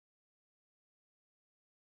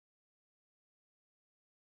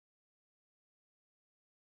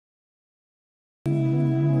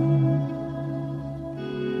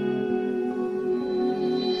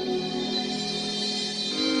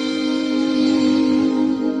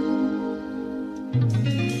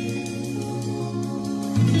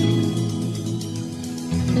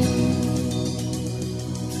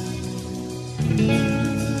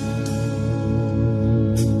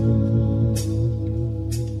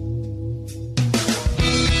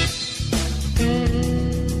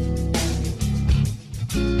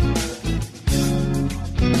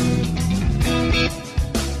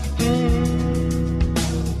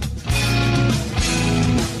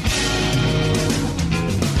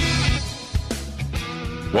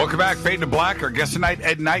Welcome back, Fade2Black. Our guest tonight,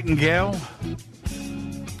 Ed Nightingale.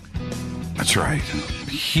 That's right.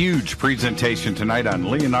 Huge presentation tonight on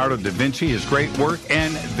Leonardo DaVinci, his great work,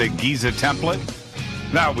 and the Giza template.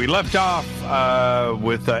 Now, we left off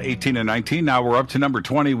with 18 and 19. Now we're up to number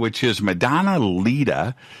 20, which is Madonna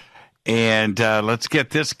Lita. And let's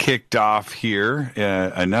get this kicked off here.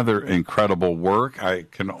 Another incredible work. I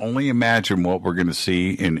can only imagine what we're going to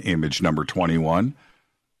see in image number 21.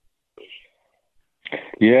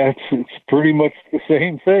 Yeah, it's pretty much the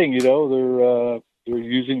same thing. They're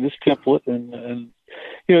using this template, and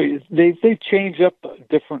they change up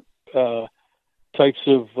different types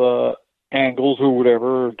of angles or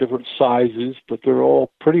whatever, or different sizes, but they're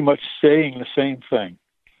all pretty much saying the same thing.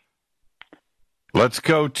 Let's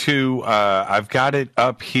go to, I've got it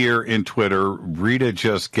up here in Twitter. Rita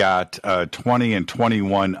just got 20 and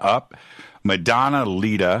 21 up. Madonna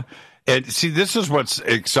Lita. And see, this is what's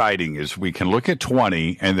exciting, is we can look at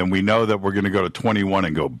 20, and then we know that we're going to go to 21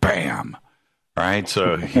 and go, bam. All right,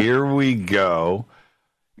 so here we go.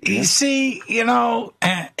 You see,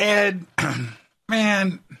 Ed,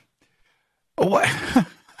 man, what?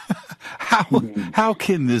 How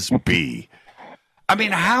can this be? I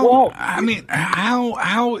mean, how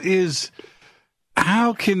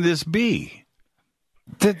can this be?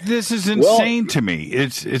 This is insane to me.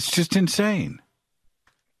 It's just insane.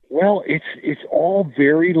 Well, it's all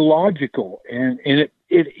very logical, and it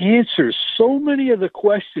answers so many of the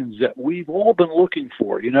questions that we've all been looking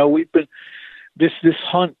for. We've been this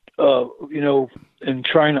hunt, and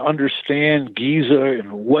trying to understand Giza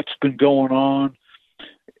and what's been going on,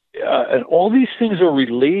 and all these things are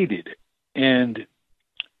related, and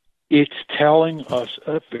it's telling us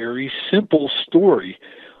a very simple story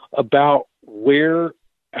about where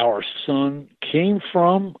our sun came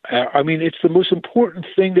from. I mean, it's the most important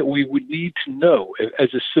thing that we would need to know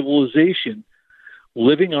as a civilization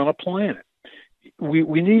living on a planet.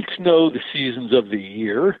 We need to know the seasons of the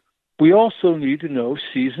year. We also need to know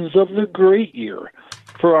seasons of the great year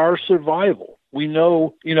for our survival. We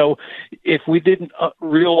know, if we didn't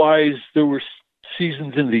realize there were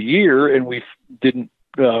seasons in the year and we didn't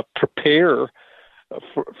prepare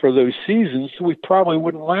for those seasons, we probably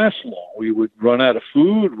wouldn't last long. We would run out of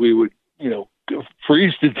food. We would,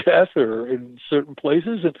 freeze to death or in certain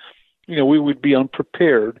places, and, we would be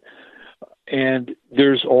unprepared. And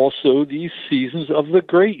there's also these seasons of the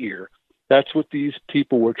great year. That's what these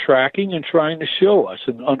people were tracking and trying to show us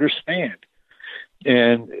and understand.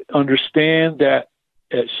 And understand that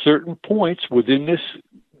at certain points within this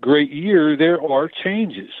great year, there are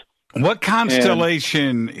changes. What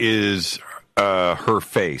constellation is her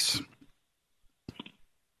face?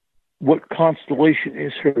 What constellation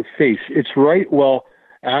is her face? It's right. Well,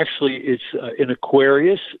 actually, it's in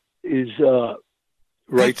Aquarius. Is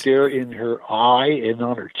right there in her eye and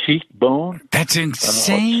on her cheekbone. That's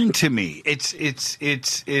insane to me. It's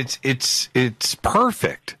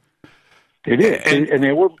perfect. It is, and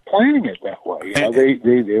they were planning it that way.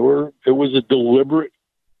 They were. It was a deliberate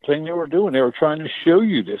thing they were doing. They were trying to show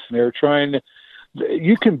you this, and they were trying to.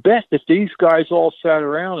 You can bet that these guys all sat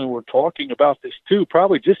around and were talking about this too,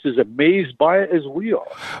 probably just as amazed by it as we are.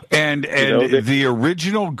 And the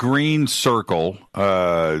original green circle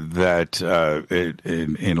that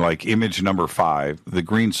in like image number 5, the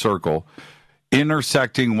green circle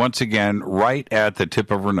intersecting once again right at the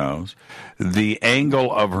tip of her nose. The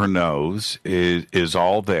angle of her nose is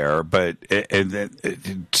all there, but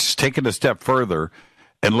just take it a step further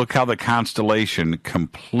and look how the constellation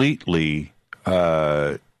completely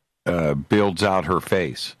builds out her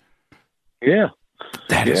face. Yeah.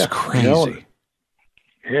 That is crazy.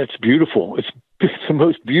 It's beautiful. It's the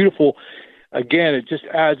most beautiful. Again, it just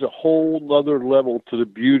adds a whole other level to the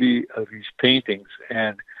beauty of these paintings,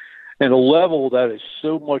 and a level that is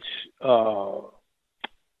so much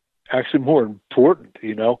actually more important,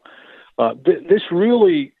 This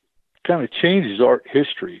really kind of changes art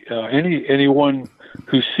history. Anyone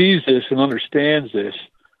who sees this and understands this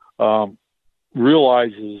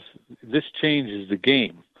realizes this changes the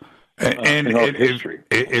game. And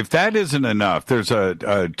if that isn't enough, there's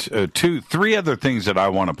three other things that I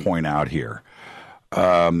want to point out here.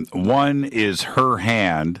 One is her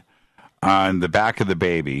hand on the back of the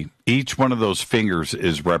baby. Each one of those fingers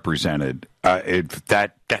is represented.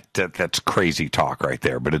 That's crazy talk right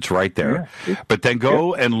there, but it's right there. Yeah. But then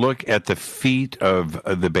go and look at the feet of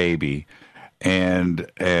the baby, and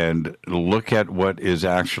look at what is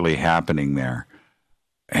actually happening there.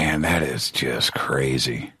 And that is just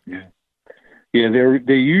crazy. Yeah. Yeah,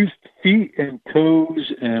 they used feet and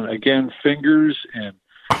toes and, again, fingers and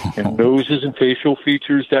noses and facial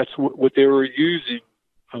features. That's what they were using.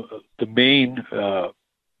 The main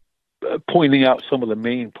pointing out some of the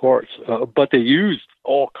main parts. But they used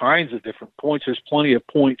all kinds of different points. There's plenty of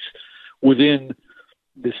points within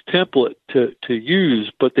this template to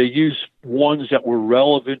use, but they used ones that were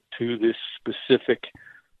relevant to this specific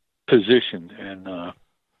position and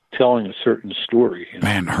telling a certain story.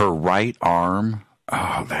 Man, her right arm,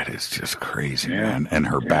 oh, that is just crazy, man. And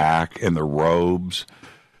her back and the robes.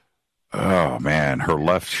 Oh, man, her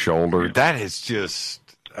left shoulder. That is just,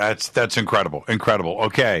 that's incredible. Incredible.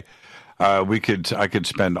 Okay. I could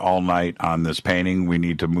spend all night on this painting. We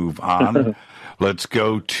need to move on. Let's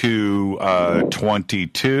go to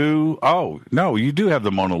 22. Oh, no, you do have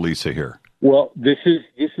the Mona Lisa here. Well, this is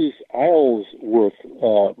Isleworth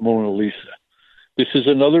Mona Lisa. This is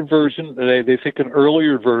another version. They think an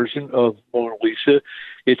earlier version of Mona Lisa.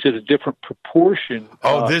 It's at a different proportion.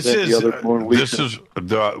 This is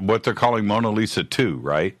what they're calling Mona Lisa 2,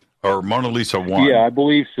 right? Or Mona Lisa 1. Yeah, I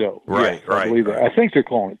believe so. Right, yes, right. I believe that. I think they're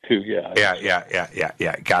calling it 2. Yeah.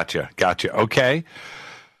 Yeah. Gotcha. Okay.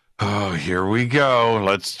 Oh, here we go.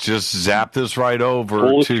 Let's just zap this right over.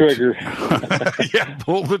 Pull the trigger.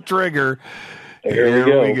 Pull the trigger.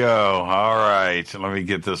 Here we go. All right. Let me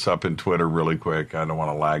get this up in Twitter really quick. I don't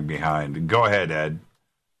want to lag behind. Go ahead, Ed.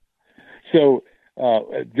 So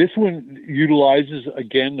this one utilizes,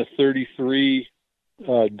 again, the 33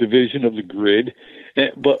 division of the grid.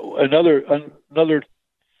 But another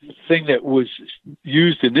thing that was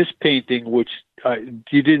used in this painting, which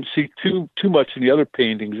you didn't see too much in the other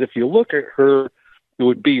paintings, if you look at her, it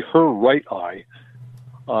would be her right eye.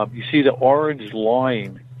 You see the orange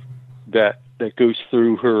line that goes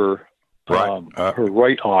through her her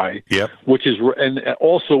right eye, which is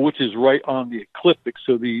right on the ecliptic.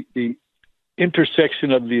 So the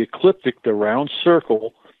intersection of the ecliptic, the round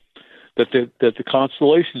circle that the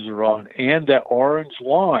constellations are on, and that orange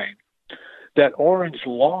line. That orange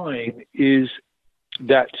line is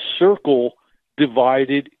that circle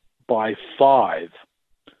divided by 5.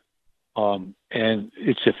 And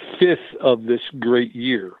it's a fifth of this great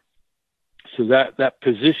year. So that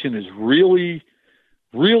position is really,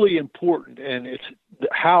 really important. And it's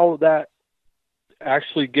how that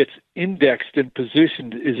actually gets indexed and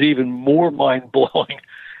positioned is even more mind-blowing.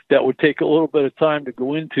 That would take a little bit of time to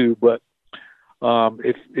go into, but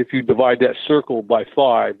if you divide that circle by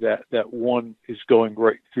 5, that one is going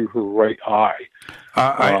right through her right eye.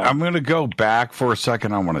 I'm going to go back for a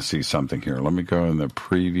second. I want to see something here. Let me go in the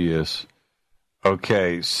previous.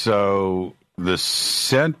 Okay, so the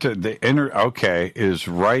center, is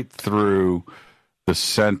right through the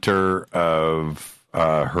center of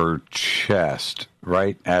her chest,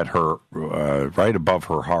 right at her, right above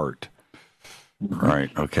her heart. Right.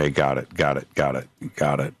 Okay. Got it. I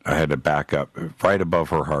had to back up right above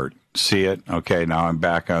her heart. See it? Okay. Now I'm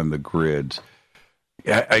back on the grids.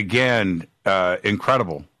 Again,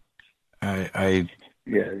 incredible. Yes.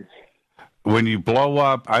 When you blow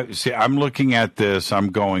up, I'm looking at this. I'm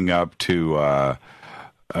going up to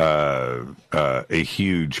a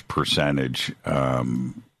huge percentage.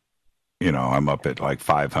 I'm up at like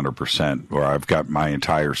 500%, where I've got my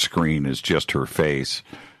entire screen is just her face.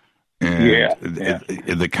 And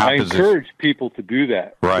the composition. I encourage people to do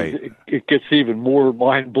that. Right. It gets even more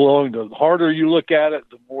mind-blowing. The harder you look at it,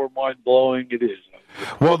 the more mind-blowing it is.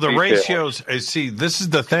 Well, the ratios, see, this is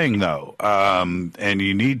the thing, though. And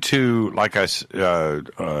you need to, like Ed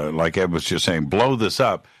was just saying, blow this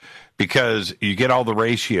up, because you get all the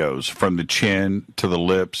ratios from the chin to the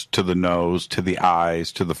lips to the nose to the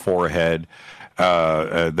eyes to the forehead.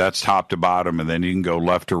 That's top to bottom, and then you can go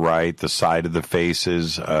left to right, the side of the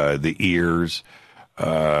faces, the ears,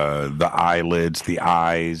 the eyelids, the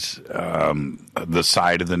eyes, the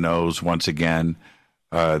side of the nose, once again.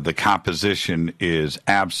 The composition is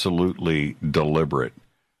absolutely deliberate.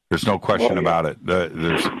 There's no question about it.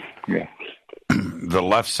 The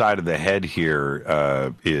left side of the head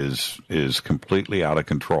here is completely out of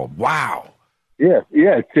control. Wow. Yeah,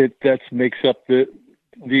 that makes up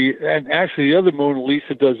and actually the other Mona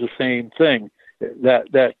Lisa does the same thing.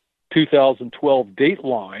 That 2012 date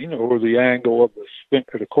line, or the angle of the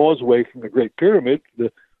Sphinx or the causeway from the Great Pyramid,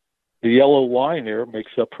 the yellow line there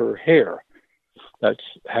makes up her hair. That's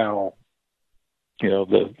how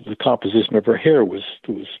the composition of her hair was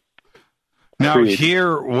now created.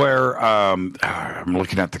 Here where I'm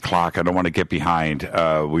looking at the clock, I don't want to get behind.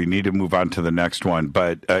 We need to move on to the next one,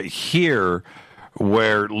 but here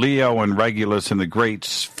where Leo and Regulus and the Great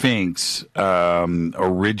Sphinx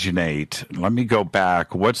originate. Let me go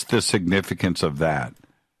back. What's the significance of that?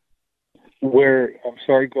 Where, I'm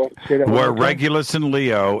sorry, go ahead, say that. Where Regulus and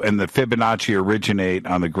Leo and the Fibonacci originate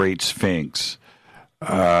on the Great Sphinx.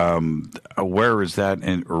 Where is that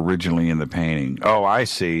originally in the painting? Oh, I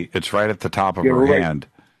see. It's right at the top of her hand.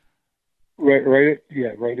 Right at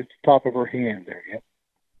the top of her hand there. Yep.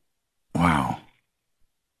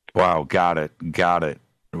 Wow. Got it.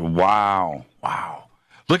 Wow.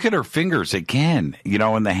 Look at her fingers again.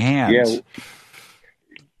 In the hands. Yeah.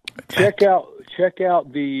 Check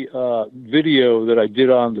out the video that I did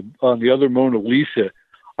on the other Mona Lisa.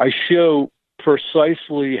 I show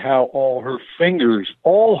precisely how all her fingers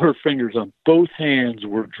on both hands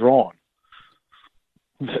were drawn.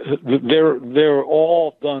 They're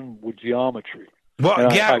all done with geometry.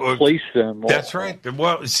 Well, I place them. That's right.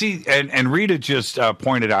 Well, see, and Rita just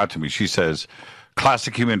pointed out to me. She says,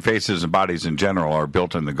 classic human faces and bodies in general are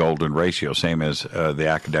built in the golden ratio, same as the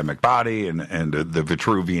academic body and the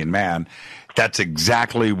Vitruvian man. That's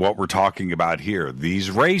exactly what we're talking about here.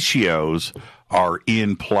 These ratios are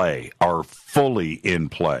in play, are fully in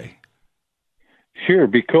play. Sure,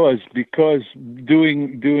 because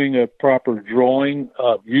doing a proper drawing,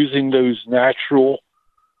 using those natural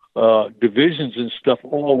divisions and stuff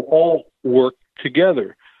all work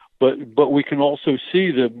together. But we can also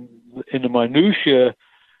see them in the minutia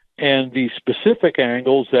and the specific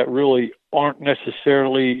angles that really aren't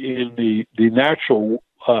necessarily in the natural,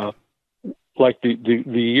 like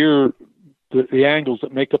the angles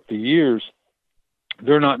that make up the years.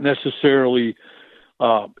 They're not necessarily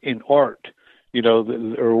in art,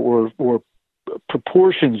 or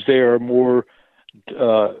proportions. They are more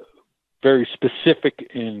very specific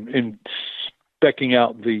in specking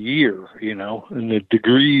out the year, and the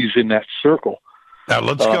degrees in that circle. Now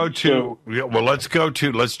let's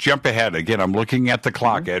jump ahead. Again, I'm looking at the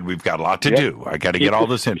clock, Ed. We've got a lot to do. I got to get all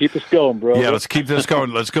this in. Keep us going, bro. Yeah, let's keep this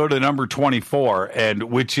going. Let's go to number 24,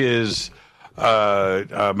 which is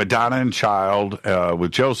Madonna and Child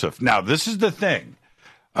with Joseph. Now, this is the thing.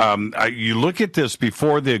 You look at this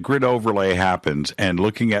before the grid overlay happens and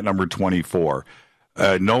looking at number 24,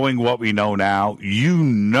 knowing what we know now,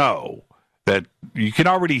 that you can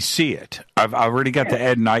already see it. I've already got the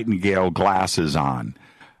Ed Nightingale glasses on.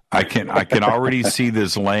 I can already see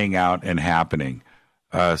this laying out and happening.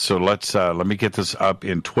 So let me get this up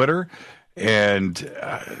in Twitter and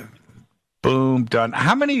boom, done.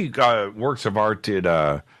 How many works of art did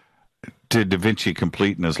Da Vinci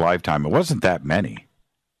complete in his lifetime? It wasn't that many.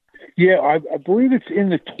 Yeah, I believe it's in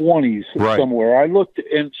the 20s somewhere. I looked,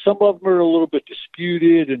 and some of them are a little bit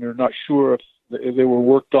disputed, and they're not sure if they were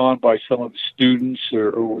worked on by some of the students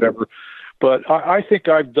or whatever. But I think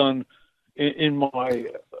I've done in my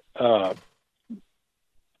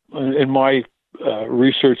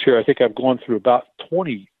research here. I think I've gone through about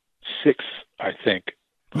 26. I think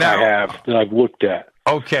now, I have that I've looked at.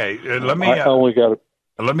 Okay, let me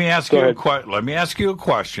ask you a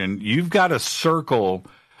question. You've got a circle.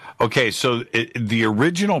 Okay, so the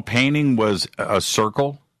original painting was a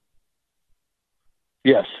circle?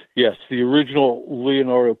 Yes. The original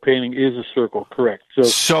Leonardo painting is a circle, correct.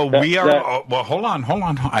 So we are. Well, hold on.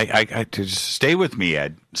 I just stay with me,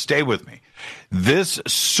 Ed. Stay with me. This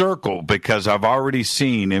circle, because I've already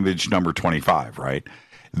seen image number 25, right?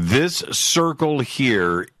 This circle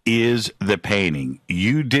here is the painting.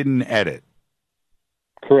 You didn't edit.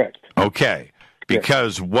 Correct. Okay.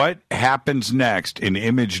 Because what happens next in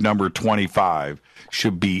image number 25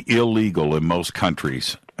 should be illegal in most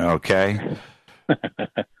countries. Okay.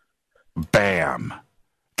 Bam.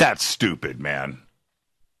 That's stupid, man.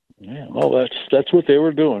 Yeah, well, that's what they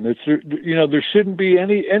were doing. It's there shouldn't be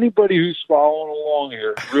anybody who's following along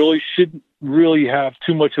here really shouldn't really have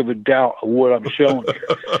too much of a doubt of what I'm showing here,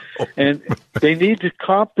 and they need to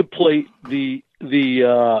contemplate the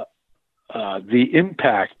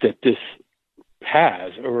impact that this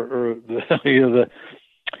has, or the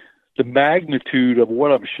magnitude of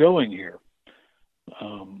what I'm showing here.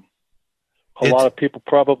 A lot of people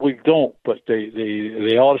probably don't, but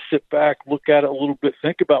they ought to sit back, look at it a little bit,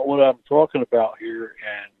 think about what I'm talking about here,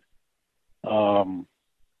 and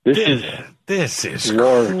this is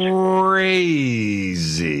crazy.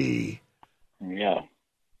 Yeah,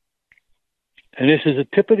 and this is a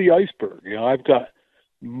tip of the iceberg. I've got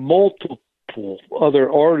multiple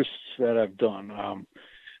other artists that I've done,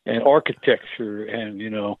 and architecture,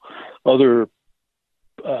 and other.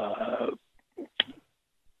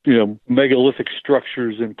 Megalithic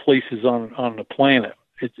structures in places on the planet.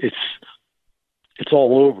 It's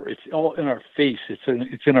all over. It's all in our face. It's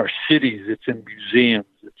in our cities. It's in museums.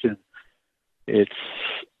 And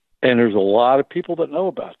there's a lot of people that know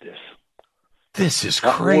about this. This is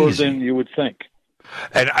crazy. More than you would think.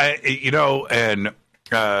 And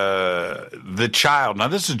the child. Now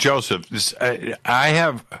this is Joseph.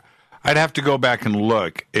 I'd have to go back and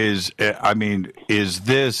look. Is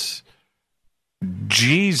this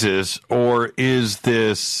Jesus or is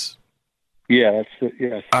this? Yeah, that's it.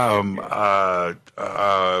 Yes.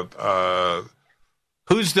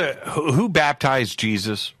 Who baptized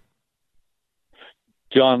Jesus?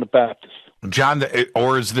 John the Baptist.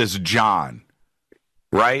 Or is this John?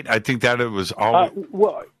 Right? I think that it was all.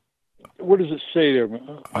 Well, what does it say there?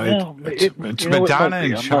 It's Madonna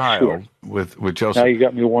and Child with Joseph. Now you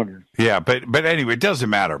got me wondering. Yeah, but anyway, it doesn't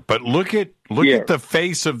matter. But look at the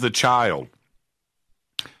face of the child.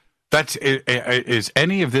 Is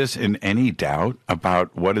any of this in any doubt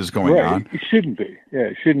about what is going on? It shouldn't be. Yeah,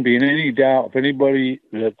 it shouldn't be in any doubt. If anybody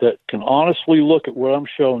that can honestly look at what I'm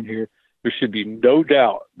showing here, there should be no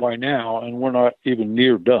doubt by now, and we're not even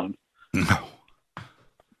near done. No.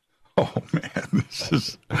 Oh man,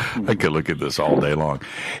 I could look at this all day long.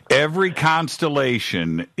 Every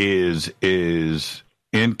constellation is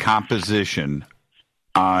in composition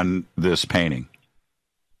on this painting.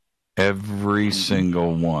 Every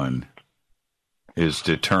single one is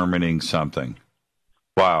determining something.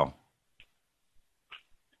 Wow.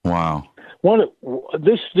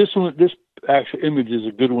 This actual image is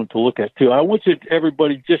a good one to look at too. I want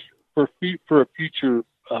everybody just for a future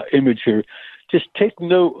image here, just take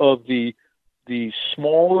note of the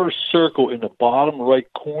smaller circle in the bottom right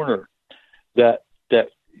corner that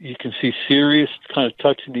you can see Sirius kind of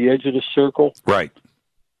touching the edge of the circle. Right.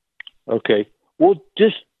 Okay. Well,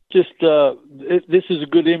 this is a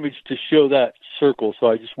good image to show that circle, so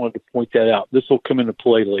I just wanted to point that out. This will come into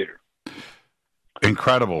play later.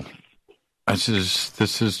 Incredible. This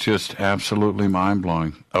is just absolutely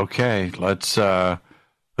mind-blowing. Okay, let's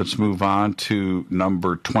move on to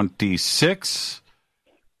number 26.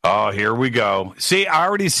 Oh, here we go. See, I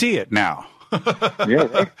already see it now.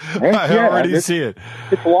 Yeah, right. I already see it.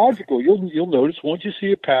 It's logical. You'll notice once you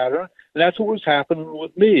see a pattern, and that's what was happening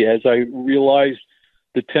with me as I realized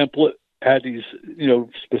the template had these,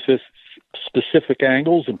 specific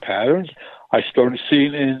angles and patterns. I started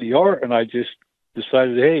seeing it in the art, and I just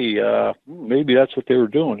decided, hey, maybe that's what they were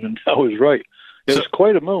doing, and I was right. It was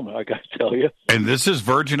quite a moment, I got to tell you. And this is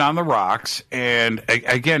Virgin on the Rocks. And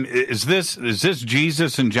again, is this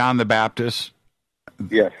Jesus and John the Baptist?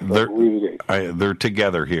 Yes, they're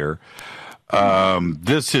together here.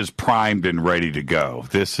 This is primed and ready to go.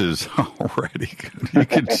 This is already good. You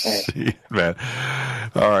can see it, man.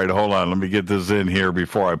 All right, hold on. Let me get this in here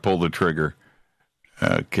before I pull the trigger.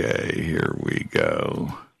 Okay, here we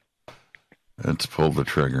go. Let's pull the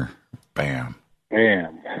trigger. Bam.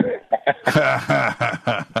 Bam.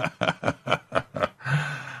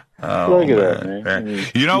 Oh, look at that, man. I mean,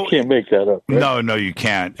 you can't make that up. Right? No, you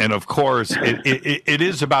can't. And of course, it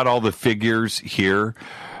is about all the figures here.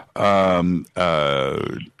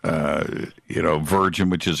 Virgin,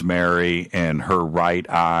 which is Mary, and her right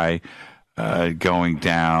eye going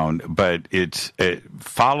down. But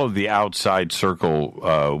follow the outside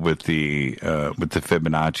circle with the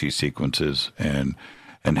Fibonacci sequences and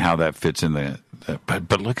how that fits in the.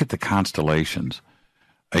 But look at the constellations.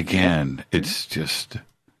 Again, it's just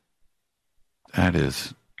that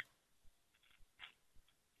is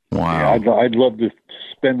wow. Yeah, I'd love to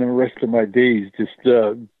spend the rest of my days just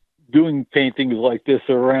doing paintings like this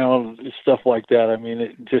around stuff like that. I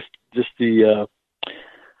mean, just the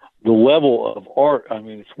level of art. I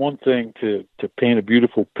mean, it's one thing to paint a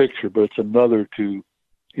beautiful picture, but it's another to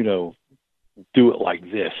do it like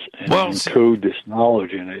this and encode this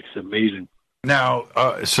knowledge in it. It's amazing. Now,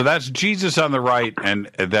 so that's Jesus on the right,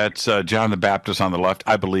 and that's John the Baptist on the left,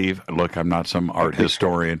 I believe. Look, I'm not some art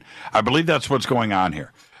historian. I believe that's what's going on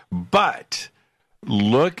here. But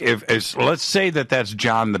look, let's say that's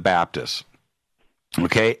John the Baptist.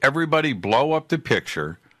 Okay, everybody blow up the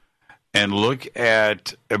picture and look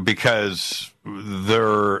at, because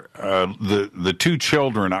they're the two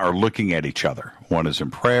children are looking at each other. One is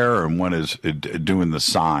in prayer and one is doing the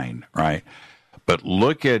sign, right? But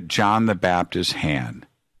look at John the Baptist's hand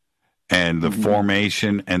and the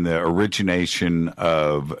formation and the origination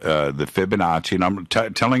of the Fibonacci. And I'm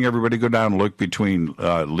telling everybody to go down and look between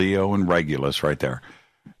Leo and Regulus right there.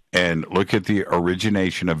 And look at the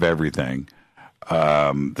origination of everything,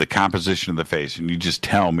 the composition of the face. And you just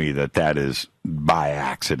tell me that is by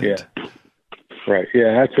accident. Yeah. Right.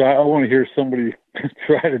 Yeah, that's why I want to hear somebody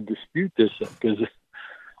try to dispute this, because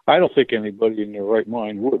I don't think anybody in their right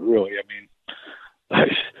mind would, really. I mean,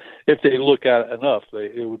 if they look at it enough,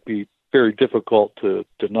 it would be very difficult to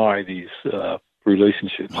deny these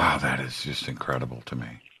relationships. Wow, that is just incredible to me.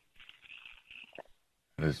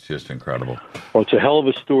 It's just incredible. Well, it's a hell of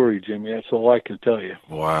a story, Jimmy. That's all I can tell you.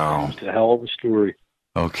 Wow. It's a hell of a story.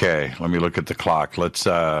 Okay, let me look at the clock. Let's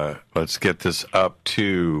get this up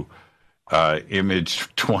to image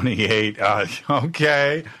 28.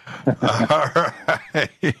 Okay. All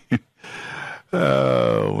right.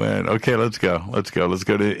 Oh man. Okay, let's go. Let's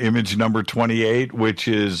go to image number 28, which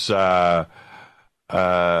is Saint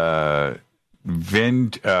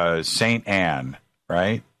Anne,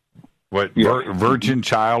 right? What, Virgin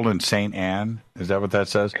Child and Saint Anne? Is that what that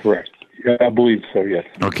says? Correct. Yeah, I believe so. Yes.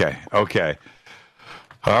 Okay.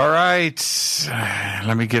 All right.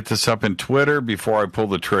 Let me get this up in Twitter before I pull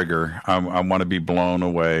the trigger. I want to be blown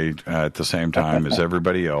away at the same time as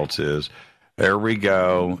everybody else is. There we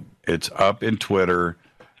go. It's up in Twitter,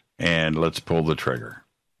 and let's pull the trigger.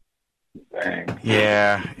 Bang.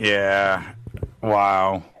 Yeah.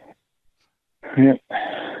 Wow. Yeah.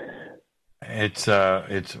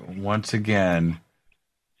 It's once again.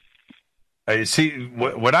 I see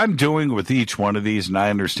what I'm doing with each one of these, and I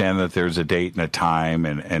understand that there's a date and a time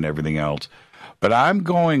and everything else, but I'm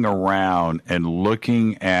going around and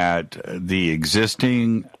looking at the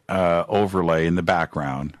existing overlay in the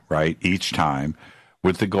background, right, each time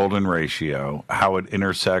with the golden ratio, how it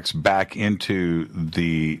intersects back into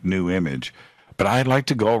the new image. But I'd like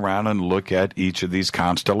to go around and look at each of these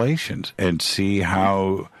constellations and see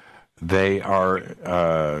how they are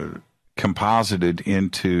composited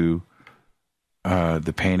into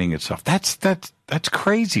the painting itself. That's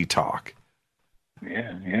crazy talk.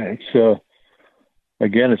 Yeah. It's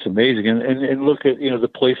again, it's amazing. And look at the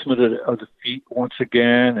placement of the feet once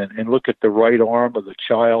again, and look at the right arm of the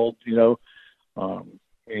child.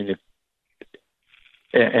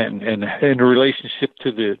 And in relationship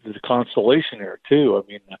to the constellation there too. I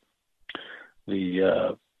mean,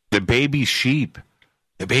 the baby sheep.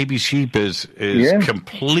 The baby sheep is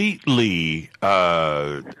completely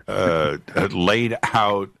laid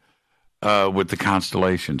out with the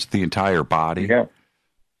constellations, the entire body. Yeah.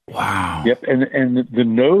 Wow. Yep. And the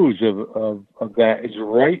nose of that is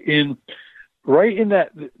right in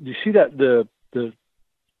that. You see that the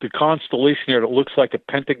constellation there that looks like a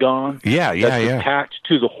pentagon. Yeah. Attached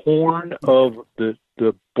to the horn of the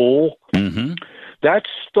bull. Mm-hmm. That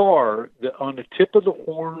star on the tip of the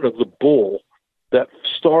horn of the bull. That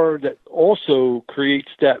star that also creates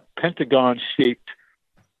that pentagon-shaped,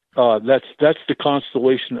 that's the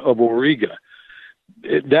constellation of Auriga.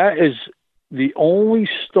 That is the only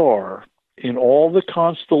star in all the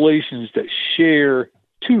constellations that share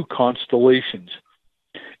two constellations.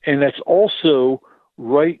 And that's also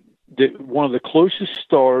one of the closest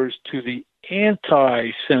stars to the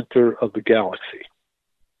anti-center of the galaxy.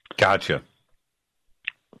 Gotcha.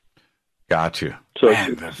 So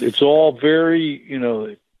it's all very,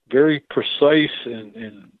 very precise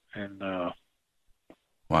and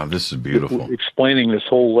wow, this is beautiful. Explaining this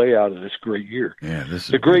whole layout of this great year. Yeah,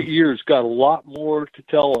 the great year's got a lot more to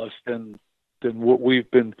tell us than what we've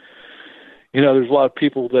been. There's a lot of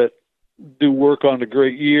people that do work on the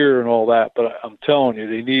great year and all that, but I'm telling you,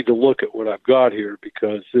 they need to look at what I've got here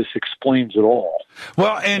because this explains it all.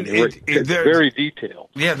 Well, and it's very detailed.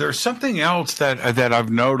 Yeah, there's something else that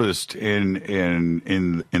I've noticed in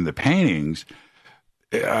the paintings.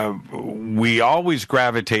 We always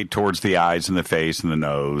gravitate towards the eyes and the face and the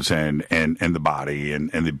nose and the body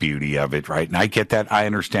and the beauty of it, right? And I get that. I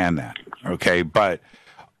understand that. Okay, but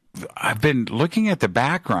I've been looking at the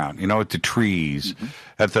background, at the trees,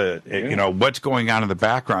 at the, what's going on in the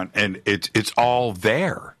background, and it's all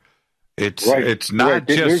there. It's not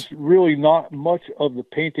just. There's really not much of the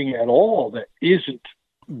painting at all that isn't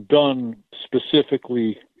done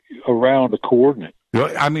specifically around a coordinate.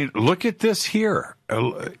 I mean, look at this here.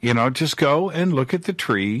 Just go and look at the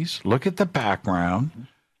trees, look at the background,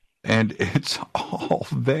 and it's all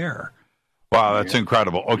there. Wow, that's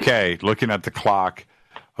incredible. Okay, looking at the clock.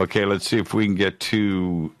 Okay, let's see if we can get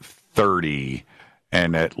to 30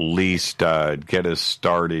 and at least get us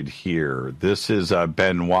started here. This is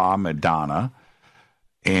Benoit Madonna,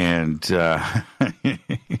 and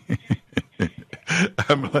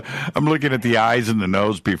I'm looking at the eyes and the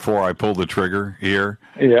nose before I pull the trigger here.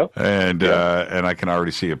 Yeah, and I can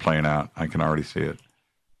already see it playing out. I can already see it.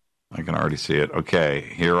 Okay,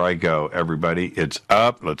 here I go, everybody. It's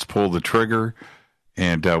up. Let's pull the trigger,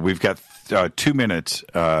 and we've got 2 minutes.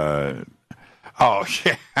 Oh,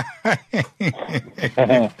 yeah.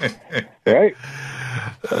 Right.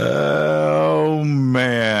 Oh,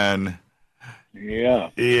 man.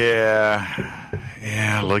 Yeah.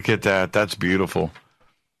 Look at that. That's beautiful.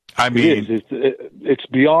 I mean, it's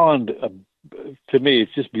beyond. To me,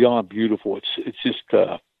 it's just beyond beautiful. It's just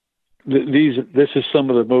this is some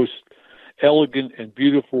of the most elegant and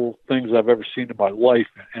beautiful things I've ever seen in my life,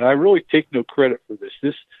 and I really take no credit for this.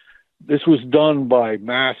 was done by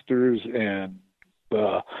masters, and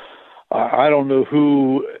I don't know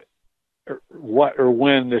who, what, or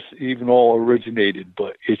when this even all originated,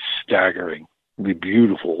 but it's staggeringly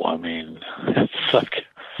beautiful. I mean, it's like,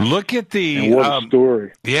 look at the what a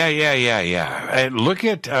story. Yeah. And look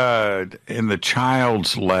at in the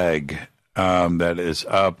child's leg that is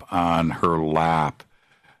up on her lap,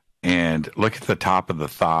 and look at the top of the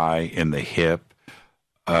thigh and the hip,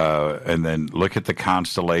 and then look at the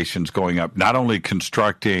constellations going up. Not only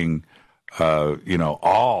constructing,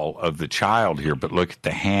 all of the child here, but look at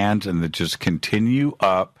the hands, and they just continue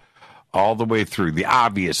up all the way through. The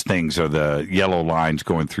obvious things are the yellow lines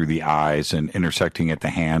going through the eyes and intersecting at the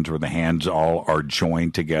hands, where the hands all are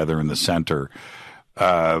joined together in the center.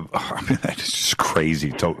 I mean, that's just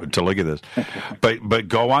crazy to look at this. But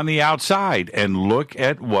go on the outside and look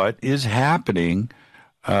at what is happening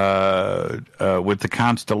with the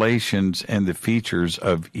constellations and the features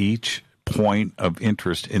of each point of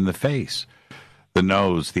interest in the face. The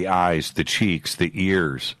nose, the eyes, the cheeks, the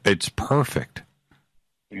ears. It's perfect.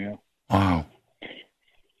 Yeah. Wow.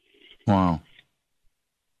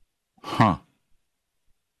 Huh.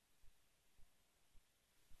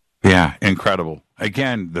 Yeah, incredible.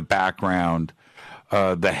 Again, the background,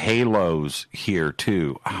 the halos here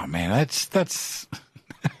too. Oh man, that's that's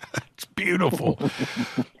beautiful.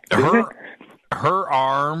 Her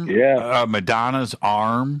arm, Madonna's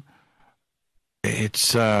arm.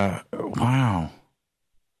 It's wow.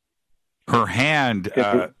 Her hand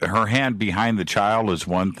behind the child is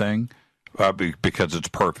one thing. Because it's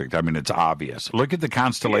perfect. I mean, it's obvious. Look at the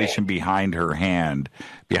constellation behind her hand,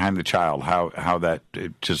 behind the child, how that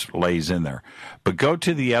it just lays in there. But go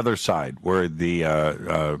to the other side where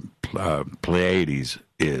the Pleiades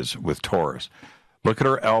is with Taurus. Look at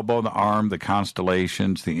her elbow, the arm, the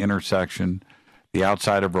constellations, the intersection, the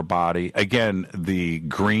outside of her body. Again, the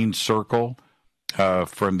green circle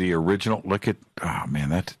from the original. Look at, oh man,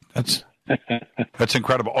 that's that's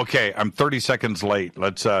incredible. Okay, I'm 30 seconds late.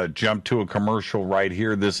 Let's jump to a commercial right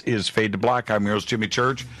here. This is Fade to Black. I'm your host, Jimmy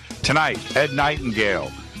Church. Tonight, Ed Nightingale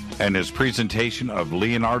and his presentation of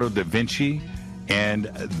Leonardo da Vinci and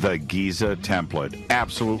the Giza template.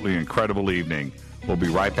 Absolutely incredible evening. We'll be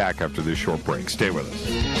right back after this short break. Stay with us.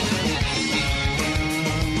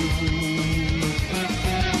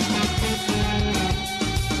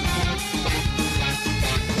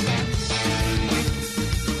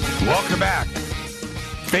 Welcome back.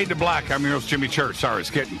 Fade to Black. I'm your host, Jimmy Church. Sorry, it's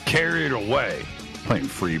getting carried away. Playing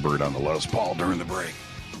Freebird on the Les Paul during the break.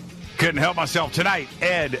 Couldn't help myself. Tonight,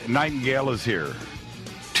 Ed Nightingale is here.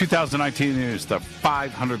 2019 is the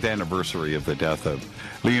 500th anniversary of the death of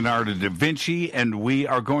Leonardo da Vinci, and we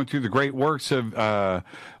are going through the great works of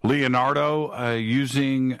Leonardo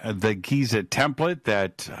using the Giza template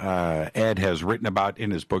that Ed has written about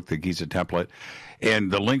in his book, The Giza Template.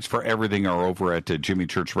 And the links for everything are over at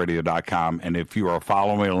jimmychurchradio.com. And if you are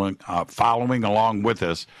following along with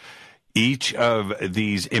us, each of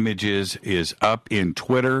these images is up in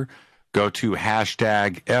Twitter. Go to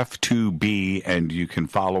hashtag F2B and you can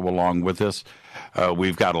follow along with us.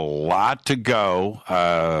 We've got a lot to go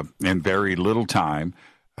in very little time.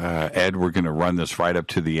 Ed, we're going to run this right up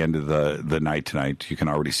to the end of the night tonight. You can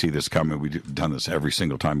already see this coming. We've done this every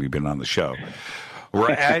single time we've been on the show.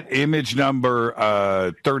 We're at image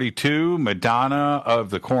number 32, Madonna of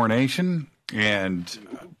the Coronation. And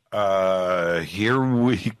here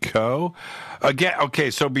we go. Again, okay,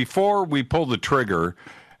 so before we pull the trigger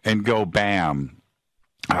and go bam,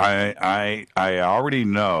 I already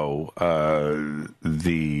know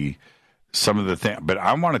some of the things, but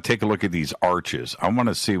I want to take a look at these arches. I want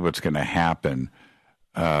to see what's going to happen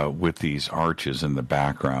with these arches in the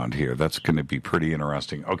background here. That's going to be pretty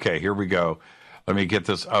interesting. Okay, here we go. Let me get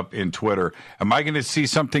this up in Twitter. Am I going to see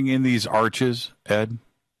something in these arches, Ed?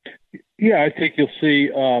 Yeah, I think you'll see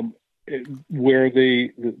where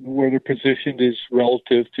they're positioned is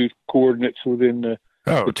relative to coordinates within the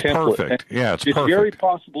it's template. Perfect. Yeah, it's perfect. It's very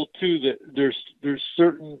possible too that there's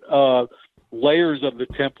certain layers of the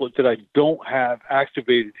template that I don't have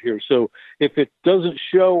activated here. So if it doesn't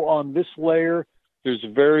show on this layer, there's a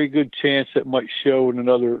very good chance it might show in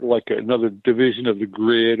another division of the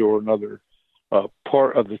grid or another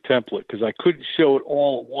part of the template, because I couldn't show it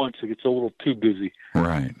all at once. It gets a little too busy.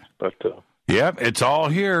 Right. But yep, it's all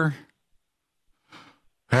here.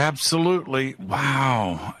 Absolutely.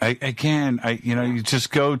 Wow. You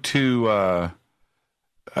just go to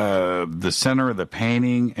the center of the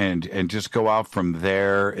painting and just go out from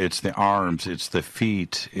there. It's the arms, it's the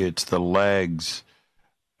feet, it's the legs,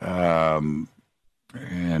 wow,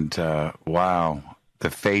 the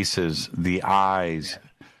faces, the eyes.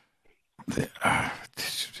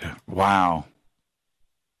 Wow.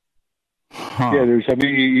 Huh. Yeah,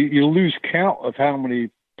 you lose count of how many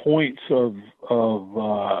points of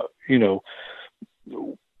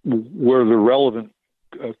where the relevant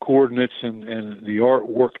coordinates and the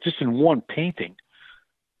artwork just in one painting,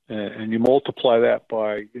 and you multiply that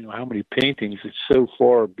by how many paintings. It's so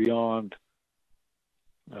far beyond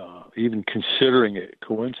even considering it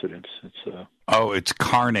coincidence. It's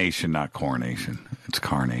carnation, not coronation. It's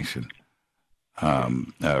carnation.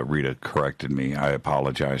 Rita corrected me. I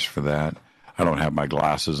apologize for that. I don't have my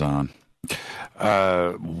glasses on.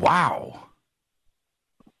 Wow.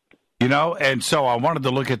 And so I wanted to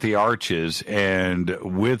look at the arches, and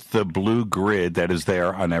with the blue grid that is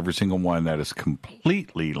there on every single one, that is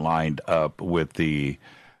completely lined up with the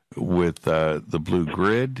blue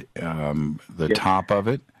grid. Top of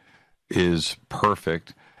it is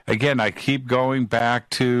perfect. Again, I keep going back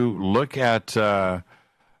to look at the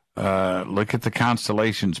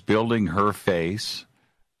constellations building her face.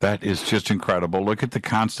 That is just incredible. Look at the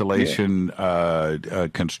constellation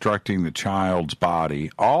constructing the child's body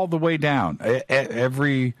all the way down.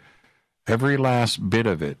 Every last bit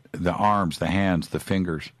of it, the arms, the hands, the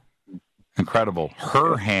fingers. Incredible.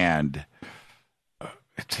 Her hand.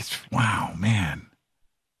 Wow, man.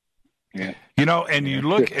 Yeah. And you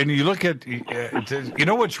look at,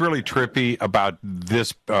 what's really trippy about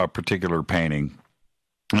this particular painting?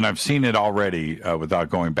 And I've seen it already without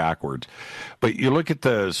going backwards. But you look at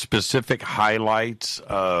the specific highlights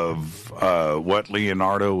of what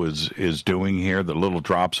Leonardo is doing here, the little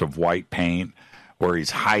drops of white paint, where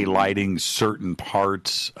he's highlighting certain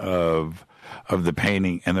parts of the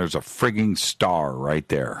painting, and there's a frigging star right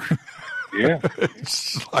there. Yeah.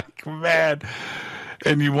 It's like, man.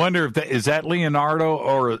 And you wonder if is that Leonardo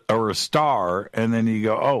or a star, and then you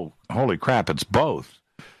go, oh, holy crap, it's both.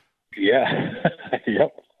 Yeah.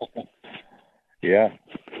 Yep. Yeah.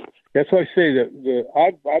 That's why I say that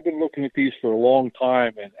I've been looking at these for a long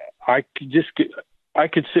time, and I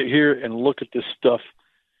could sit here and look at this stuff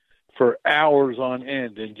for hours on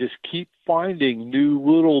end and just keep finding new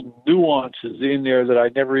little nuances in there that I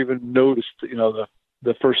never even noticed,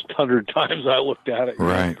 the first 100 times I looked at it.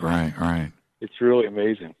 Right. It's really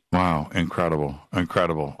amazing. Wow, incredible.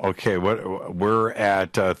 Okay, we're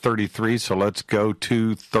at 33, so let's go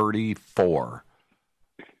to 34.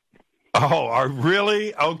 Oh,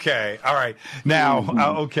 really? Okay, all right.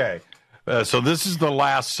 Now, okay. So this is the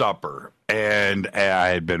Last Supper, and I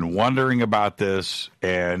had been wondering about this,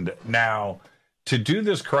 and now to do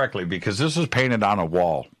this correctly, because this was painted on a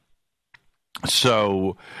wall,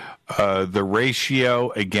 so the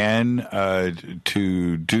ratio, again,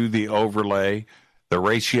 to do the overlay, the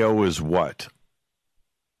ratio is what?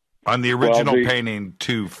 On the original painting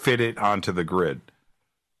to fit it onto the grid?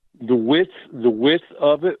 The width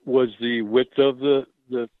of it was the width of the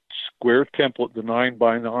square template, the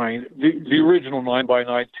 9x9, the original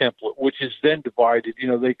 9x9 template, which is then divided.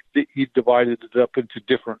 He divided it up into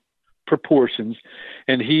different proportions,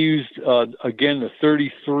 and he used again the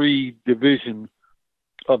 33 division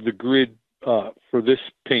of the grid for this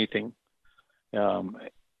painting, in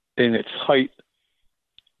its height,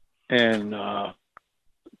 and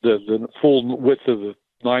the full width of the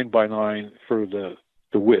 9x9 for the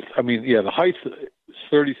width. The height is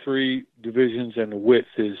 33 divisions, and the width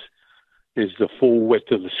is the full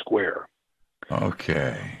width of the square.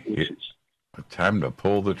 Okay. Time to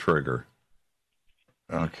pull the trigger.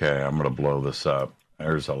 Okay, I'm going to blow this up.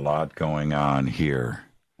 There's a lot going on here.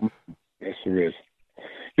 Yes, there is.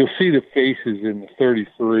 You'll see the faces in the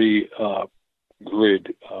 33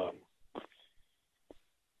 grid.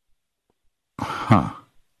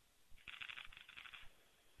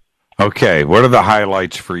 Okay, what are the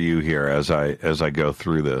highlights for you here as I go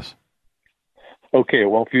through this? Okay,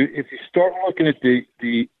 well, if you start looking at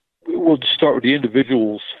we'll just start with the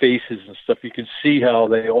individuals' faces and stuff. You can see how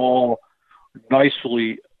they all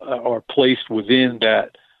nicely are placed within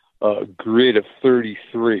that grid of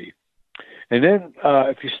 33. And then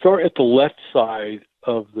if you start at the left side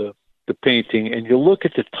of the painting and you look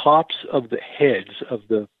at the tops of the heads of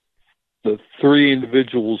the three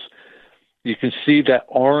individuals, you can see that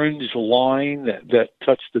orange line that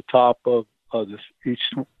touched the top of the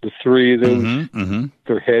three of those,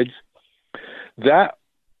 their heads. That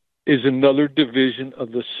is another division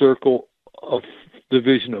of the circle of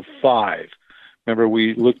division of 5. Remember,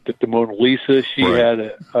 we looked at the Mona Lisa. She had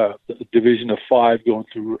a division of 5 going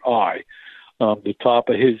through her eye. The top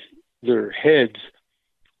of their heads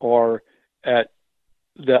are at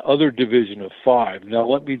that other division of 5. Now,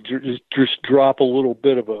 let me just drop a little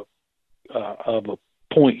bit of a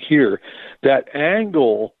point here. That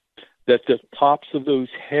angle that the tops of those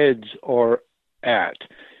heads are at.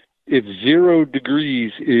 If 0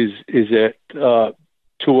 degrees is at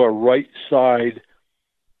to our right side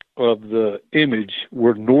of the image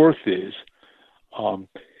where north is,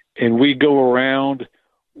 and we go around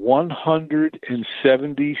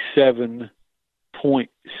 177.6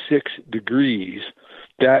 degrees,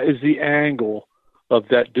 that is the angle of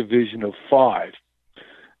that division of 5.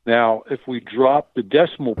 Now, if we drop the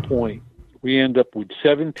decimal point, we end up with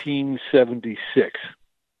 1776.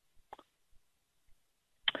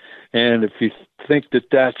 And if you think that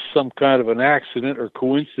that's some kind of an accident or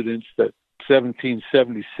coincidence that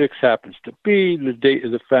 1776 happens to be the date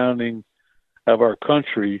of the founding of our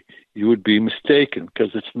country, you would be mistaken,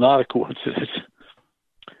 because it's not a coincidence.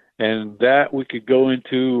 And that we could go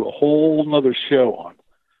into a whole nother show on.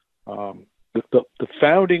 The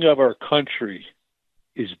founding of our country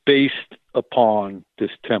is based upon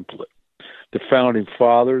this template. The founding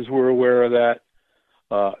fathers were aware of that.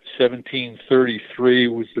 1733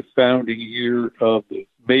 was the founding year of the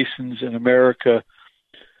Masons in America.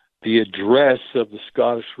 The address of the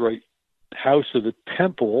Scottish Rite House of the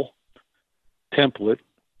template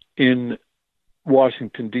in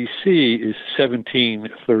Washington, D.C. is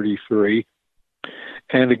 1733.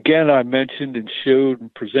 And again, I mentioned and showed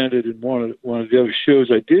and presented in one of the other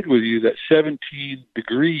shows I did with you that 17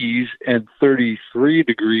 degrees and 33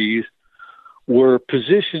 degrees were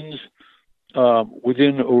positions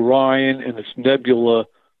within Orion and its nebula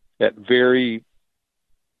at very,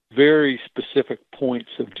 very specific points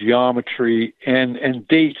of geometry and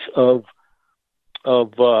dates of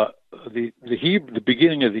the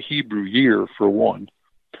beginning of the Hebrew year, for one.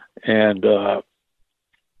 And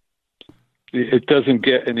it doesn't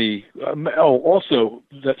get any. Also,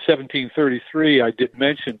 that 1733, I did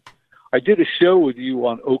mention, I did a show with you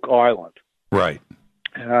on Oak Island. Right.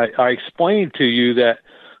 And I explained to you that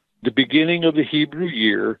the beginning of the Hebrew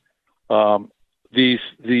year,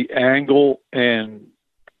 the angle and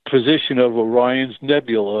position of Orion's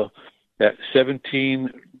nebula at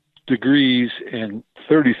 17 degrees and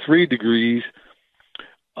 33 degrees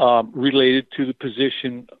related to the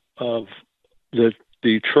position of the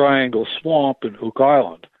Triangle Swamp in Oak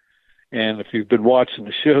Island. And if you've been watching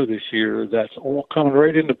the show this year, that's all coming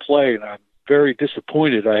right into play, and I'm very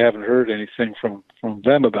disappointed I haven't heard anything from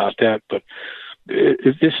them about that. But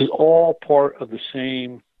this is all part of the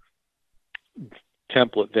same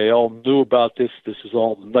template. They all knew about this. This is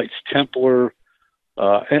all the Knights Templar,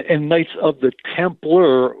 and Knights of the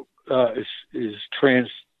Templar is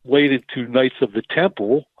translated to Knights of the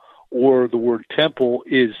Temple, or the word temple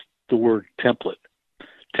is the word template.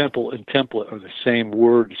 Temple and template are the same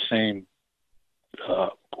word, same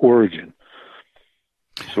origin.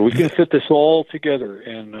 So we can fit this all together.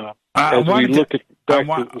 And as we look at back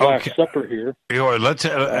to the Last Supper here, let's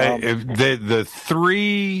the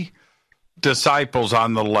three disciples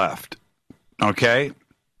on the left, okay,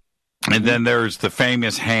 and then there's the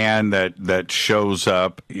famous hand that shows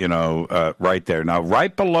up, right there. Now,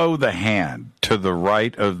 right below the hand, to the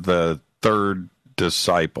right of the third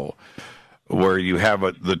disciple, where you have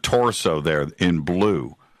the torso there in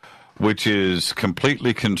blue, which is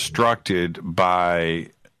completely constructed by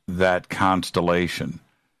that constellation.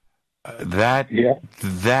 That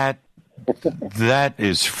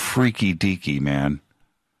is freaky deaky, man.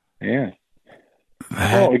 Yeah.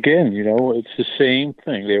 Well, again, it's the same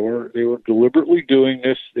thing. They were deliberately doing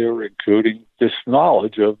this. They were encoding this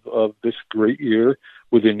knowledge of this great year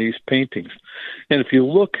within these paintings. And if you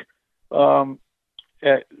look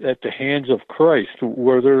at the hands of Christ,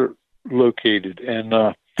 where they're located,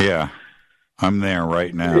 and yeah, I'm there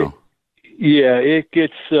right now. It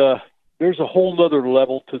gets there's a whole nother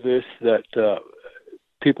level to this that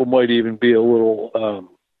people might even be a little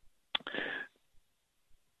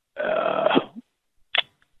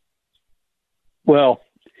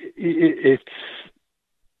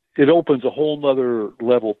it opens a whole nother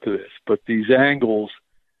level to this. But these angles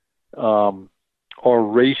are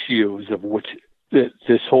ratios of which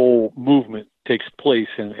this whole movement takes place,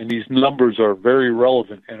 and these numbers are very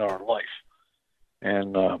relevant in our life.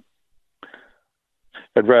 And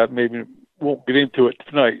I'd rather maybe won't get into it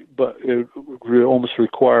tonight, but it would almost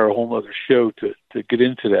require a whole other show to get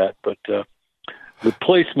into that. But the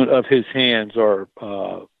placement of his hands are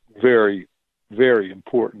very, very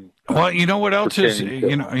important. Well, you know what else is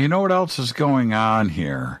you know what else is going on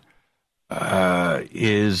here.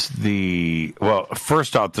 Is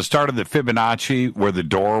first off, the start of the Fibonacci, where the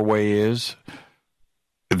doorway is.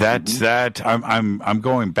 That's that. I'm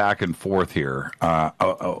going back and forth here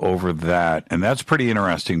over that, and that's pretty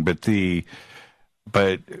interesting. But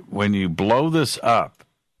when you blow this up,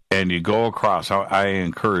 and you go across, I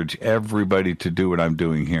encourage everybody to do what I'm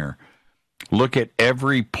doing here. Look at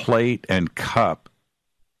every plate and cup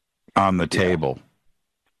on the table.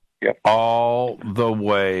 Yep. All the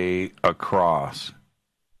way across.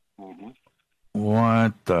 Mm-hmm.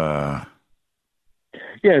 What the...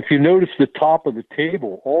 Yeah, if you notice, the top of the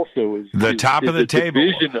table also is the top of the table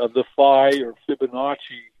division of the phi or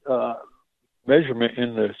Fibonacci measurement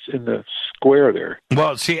in the square there.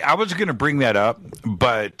 Well, see, I was going to bring that up,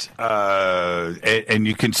 but and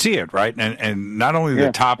you can see it, right? And not only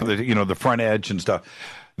the top of the the front edge and stuff.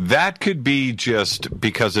 That could be just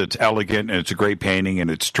because it's elegant and it's a great painting and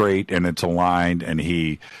it's straight and it's aligned and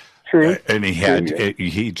he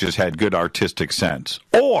just had good artistic sense.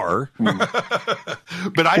 Or,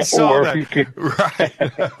 but I saw that. Right.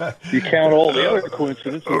 You count all the other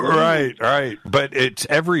coincidences. Right. But it's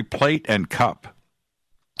every plate and cup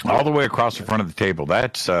all the way across the front of the table.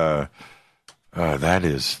 That's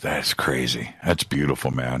crazy. That's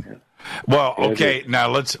beautiful, man. Yeah. Well, okay. Now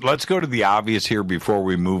let's go to the obvious here before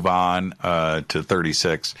we move on to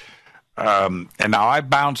 36. And now I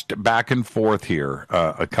bounced back and forth here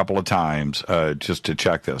a couple of times just to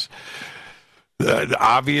check this.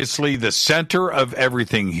 Obviously, the center of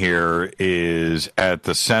everything here is at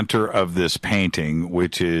the center of this painting,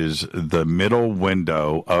 which is the middle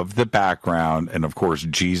window of the background. And, of course,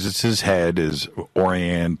 Jesus's head is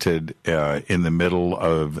oriented in the middle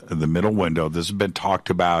of the middle window. This has been talked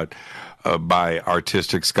about by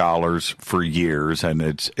artistic scholars for years, and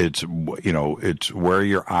it's where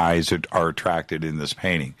your eyes are attracted in this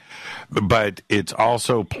painting. But it's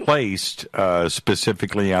also placed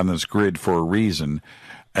specifically on this grid for a reason,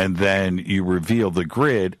 and then you reveal the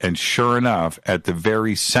grid, and sure enough, at the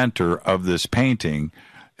very center of this painting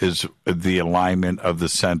is the alignment of the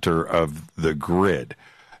center of the grid.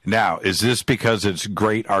 Now, is this because it's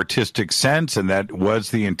great artistic sense, and that was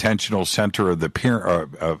the intentional center of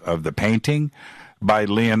the painting by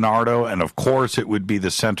Leonardo, and of course it would be the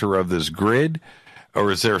center of this grid? Or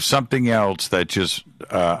is there something else that just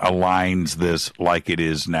aligns this like it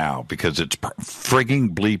is now? Because it's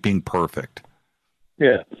frigging bleeping perfect.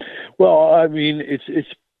 Yeah. Well, I mean,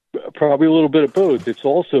 it's probably a little bit of both. It's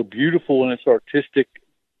also beautiful in its artistic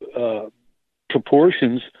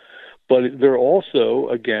proportions, but they're also,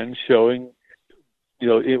 again, showing,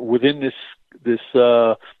 within this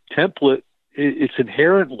template, it's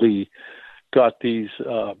inherently got these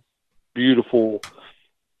beautiful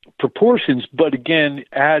proportions. But again,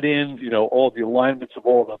 add in, all the alignments of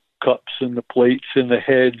all the cups and the plates and the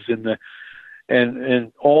heads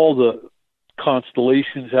and all the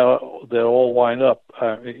constellations, how they all line up.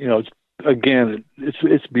 It's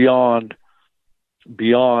beyond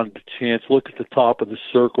chance. Look at the top of the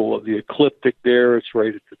circle of the ecliptic there. It's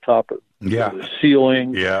right at the top of the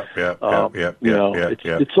ceiling. It's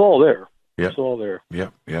all there. It's all there.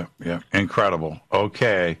 Yep. Incredible.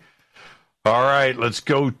 Okay. All right, let's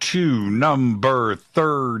go to number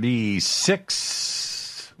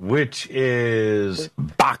 36, which is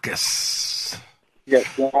Bacchus. Yes,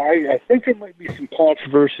 well, I think there might be some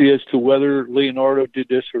controversy as to whether Leonardo did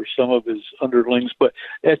this or some of his underlings, but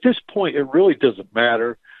at this point, it really doesn't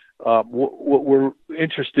matter. What we're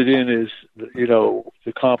interested in is, the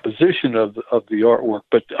composition of the artwork.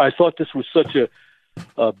 But I thought this was such a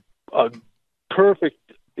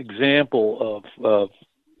perfect example of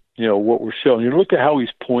what we're showing. Look at how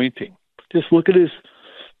he's pointing. Just look at his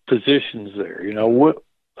positions there.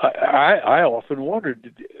 I often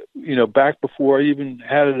wondered, back before I even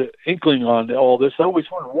had an inkling on all this, I always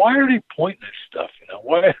wondered, why are they pointing at stuff?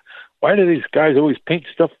 Why do these guys always paint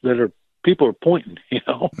stuff that people are pointing?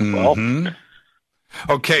 Mm-hmm. Well,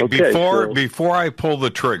 okay. Before I pull the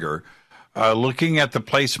trigger, looking at the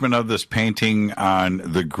placement of this painting on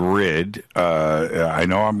the grid, I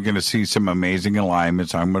know I'm going to see some amazing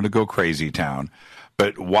alignments. I'm going to go crazy town.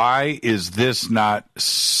 But why is this not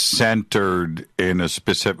centered in a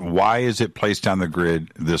specific... Why is it placed on the grid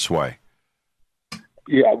this way?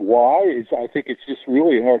 Yeah, why is... I think it's just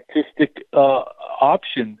really an artistic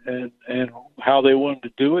option and how they wanted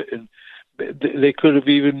to do it. And they could have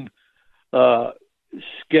even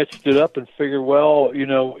sketched it up and figured, well,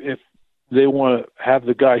 if they want to have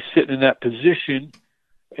the guy sitting in that position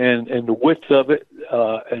and the width of it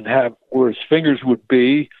and have where his fingers would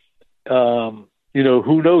be...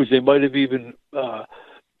 who knows? They might have even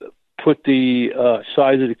put the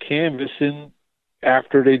size of the canvas in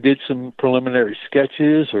after they did some preliminary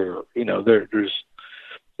sketches, or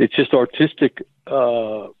it's just artistic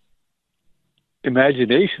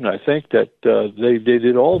imagination. I think that they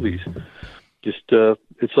did all these. Just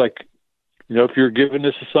it's like if you're given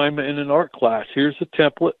this assignment in an art class, here's a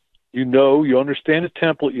template. you understand the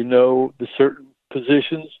template, the certain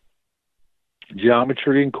positions,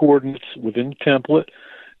 geometry, and coordinates within the template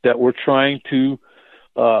that we're trying to,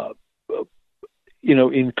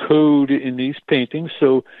 encode in these paintings.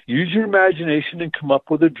 So use your imagination and come up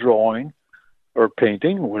with a drawing or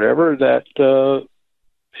painting, whatever that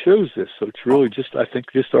shows this. So it's really just, I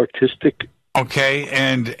think, just artistic. Okay,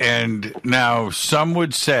 and now some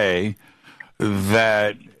would say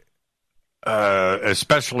that,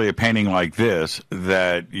 especially a painting like this,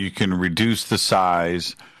 that you can reduce the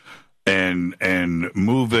size and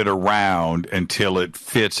move it around until it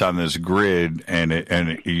fits on this grid,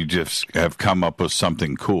 and you just have come up with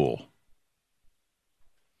something cool,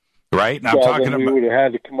 right? Now, I'm talking about, we would have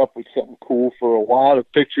had to come up with something cool for a lot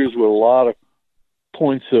of pictures with a lot of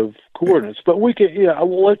points of coordinates, but we can,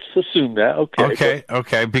 well, let's assume that.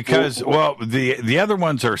 Okay, because the other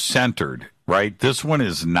ones are centered, right? This one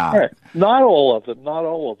is not. Right. Not all of them.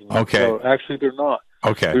 Okay. No, actually, they're not.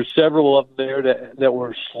 Okay. There's several of them there that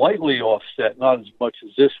were slightly offset, not as much as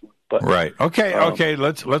this one. But right. Okay.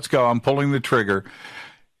 Let's go. I'm pulling the trigger.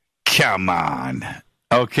 Come on.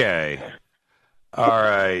 Okay. All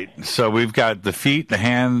right. So we've got the feet, the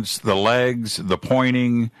hands, the legs, the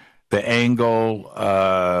pointing, the angle.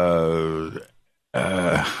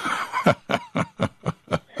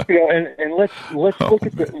 And let's look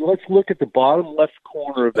at the bottom left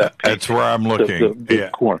corner of that painting. That's where I'm looking. The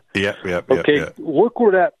corner. Yeah. Okay. Look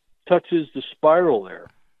where that touches the spiral there,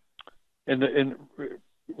 and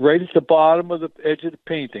right at the bottom of the edge of the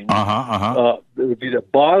painting. It would be the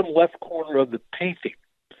bottom left corner of the painting.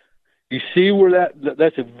 You see where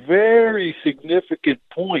that's a very significant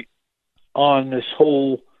point on this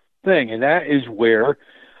whole thing, and that is where,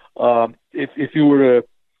 if you were to,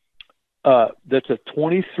 that's a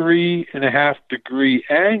 23.5 degree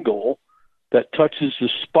angle that touches the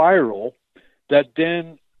spiral, that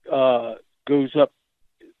then goes up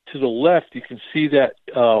to the left. You can see that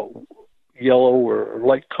yellow or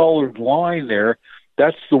light colored line there.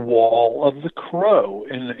 That's the wall of the crow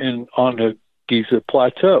in on the Giza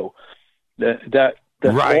plateau. That's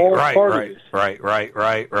all part of this. Right.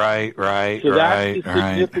 So that's the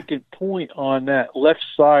significant point on that left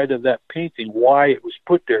side of that painting, why it was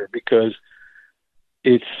put there, because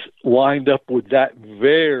it's lined up with that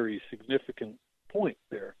very significant point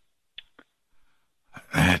there.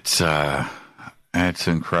 That's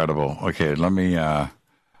incredible. Okay, let me,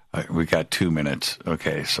 we got 2 minutes.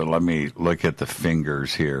 Okay, so let me look at the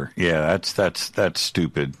fingers here. Yeah, that's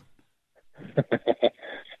stupid.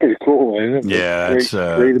 Pretty cool, isn't it? Yeah, that's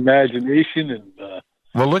great imagination and.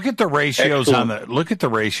 Well, look at the ratios excellent.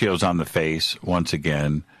 on the face once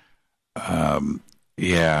again. But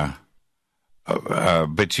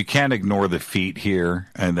you can't ignore the feet here,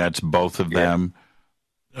 and that's both of them.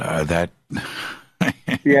 The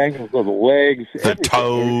angles of the legs, the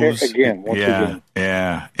toes, again.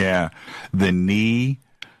 Yeah. The knee.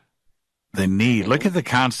 Look at the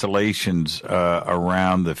constellations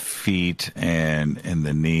around the feet and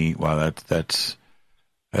the knee. Wow, that's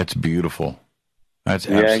beautiful. That's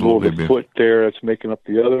the angle of the beautiful. Foot there. That's making up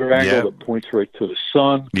the other angle that points right to the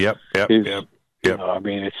sun. Yep. I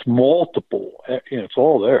mean, it's multiple. It's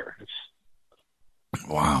all there.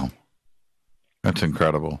 Wow, that's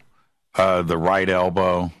incredible. The right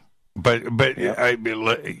elbow, but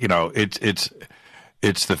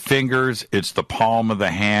it's the fingers, it's the palm of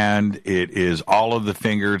the hand, it is all of the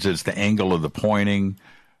fingers, it's the angle of the pointing.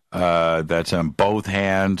 That's on both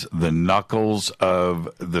hands, the knuckles of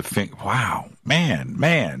the finger. Wow, man.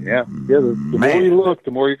 Yeah. The more you look,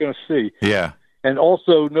 the more you're going to see. Yeah. And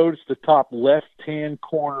also notice the top left-hand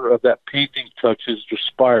corner of that painting touches the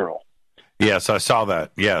spiral. Yes, I saw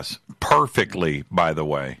that. Yes, perfectly, by the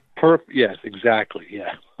way. Yes, exactly.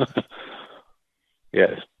 Yeah.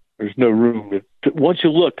 Yes. There's no room to once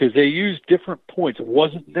you look, because they used different points. It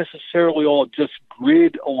wasn't necessarily all just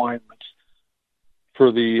grid alignments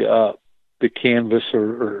for the canvas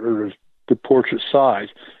or the portrait size.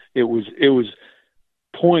 It was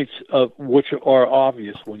points of which are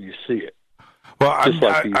obvious when you see it. Well,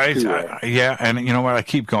 and you know what? I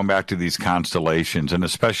keep going back to these constellations, and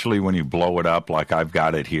especially when you blow it up like I've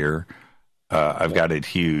got it here. I've got it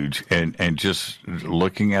huge, and just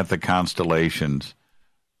looking at the constellations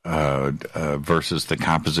versus the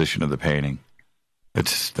composition of the painting,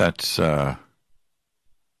 this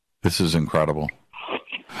is incredible.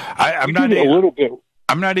 I'm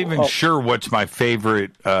not even sure what's my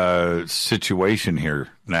favorite situation here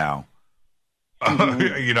now.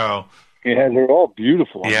 Mm-hmm. Yeah, they're all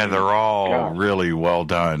beautiful. Yeah, they're all really well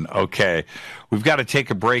done. Okay, we've got to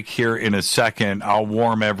take a break here in a second. I'll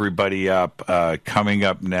warm everybody up. Coming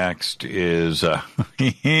up next is Rita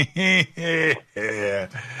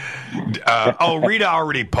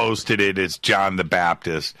already posted it. It's John the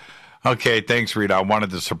Baptist. Okay, thanks, Rita. I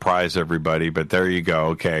wanted to surprise everybody, but there you go.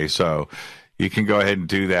 Okay, so you can go ahead and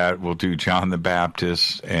do that. We'll do John the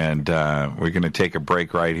Baptist, and we're going to take a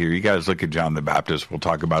break right here. You guys look at John the Baptist. We'll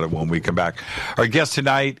talk about it when we come back. Our guest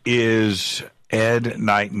tonight is Ed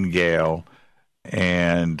Nightingale,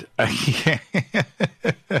 and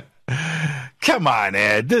come on,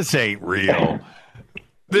 Ed, this ain't real.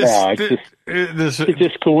 It's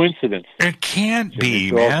just coincidence. It can't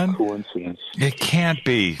be, man. Coincidence. It can't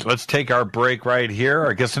be. Let's take our break right here.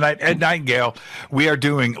 Our guest tonight, Ed Nightingale. We are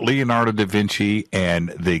doing Leonardo da Vinci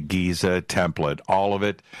and the Giza template, all of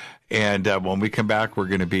it. And when we come back, we're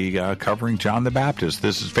going to be covering John the Baptist.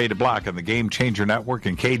 This is Fade2Black on the Game Changer Network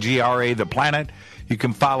and KGRA The Planet. You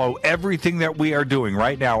can follow everything that we are doing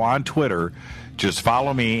right now on Twitter. Just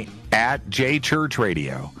follow me at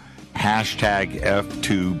JChurchRadio. Hashtag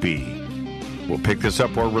F2B. We'll pick this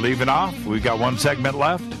up where we're leaving off. We've got one segment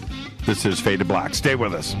left. This is Fade2Black. Stay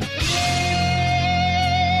with us.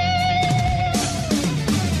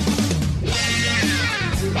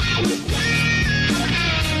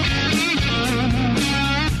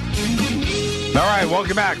 All right,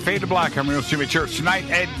 welcome back. Fade2Black. I'm your Jimmy Church. Tonight,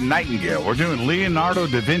 Ed Nightingale. We're doing Leonardo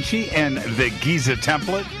da Vinci and the Giza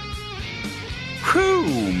template.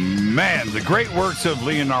 Whew, man, the great works of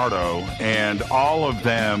Leonardo, and all of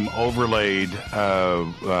them overlaid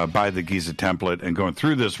by the Giza template. And going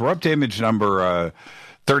through this, we're up to image number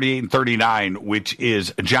 38 and 39, which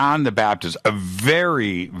is John the Baptist, a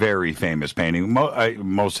very, very famous painting.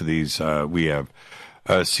 Most of these we have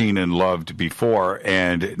seen and loved before.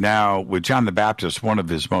 And now with John the Baptist, one of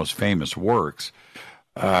his most famous works.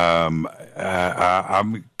 I'm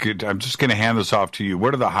just going to hand this off to you.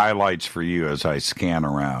 What are the highlights for you as I scan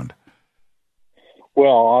around?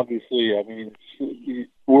 Well, obviously, I mean,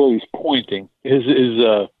 where he's pointing is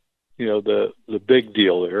the big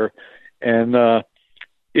deal there, and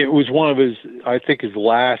it was one of his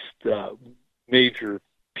last major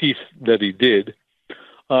piece that he did.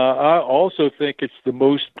 I also think it's the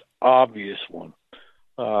most obvious one.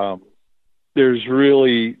 There's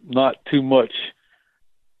really not too much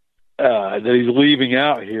that he's leaving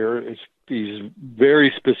out here. He's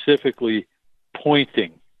very specifically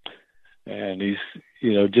pointing, and he's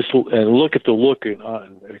and look at the look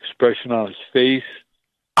and expression on his face.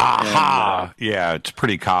 Aha! Yeah, it's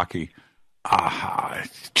pretty cocky. Aha!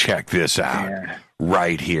 Check this out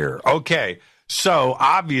right here. Okay, so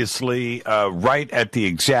obviously, right at the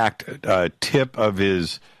exact tip of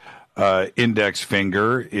his index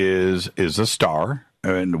finger is a star.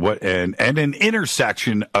 And an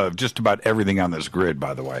intersection of just about everything on this grid,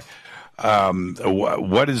 by the way.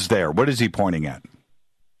 What is there? What is he pointing at?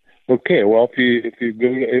 Okay, well, if you go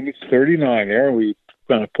to image 39 there, we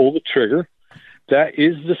kind of pull the trigger. That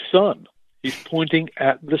is the sun. He's pointing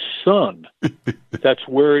at the sun. That's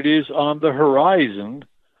where it is on the horizon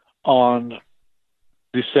on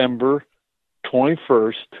December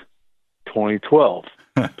 21st, 2012.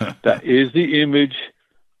 That is the image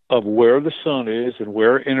of where the sun is and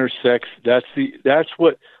where it intersects. That's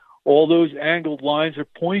what all those angled lines are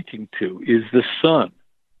pointing to, is the sun.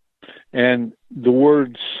 And the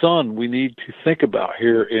word sun we need to think about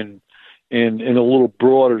here in a little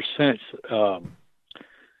broader sense,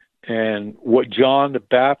 and what John the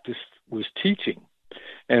Baptist was teaching,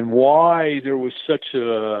 and why there was such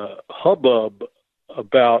a hubbub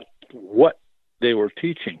about what they were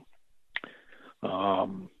teaching.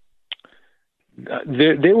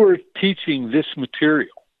 They were teaching this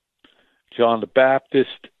material, John the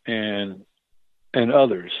Baptist and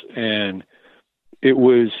others, and it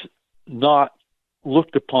was not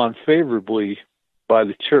looked upon favorably by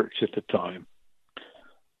the church at the time.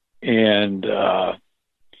 And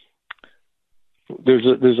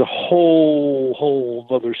there's a whole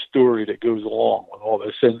other story that goes along with all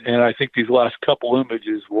this, and I think these last couple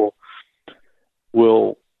images will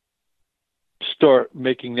start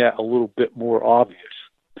making that a little bit more obvious.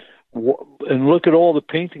 And look at all the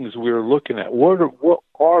paintings we were looking at. What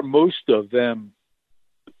are most of them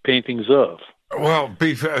paintings of? Well,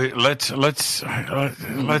 let's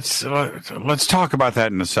talk about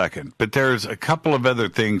that in a second. But there's a couple of other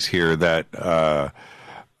things here that are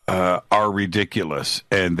ridiculous,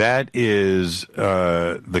 and that is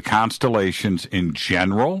the constellations in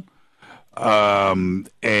general, and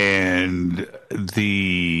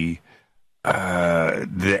the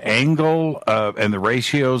angle and the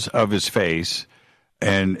ratios of his face,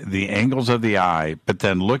 and the angles of the eye, but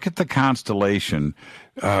then look at the constellations,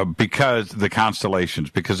 because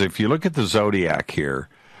if you look at the zodiac here,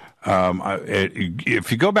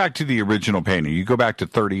 if you go back to the original painting, you go back to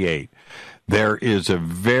 38, there is a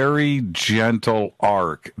very gentle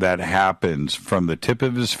arc that happens from the tip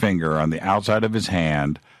of his finger on the outside of his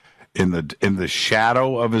hand, in the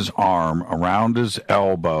shadow of his arm, around his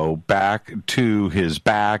elbow, back to his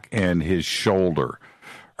back and his shoulder.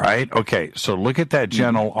 Right? Okay, so look at that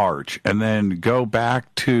gentle arch, and then go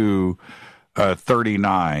back to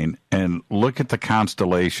 39 and look at the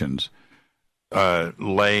constellations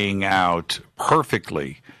laying out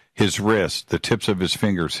perfectly his wrist, the tips of his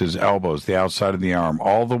fingers, his elbows, the outside of the arm,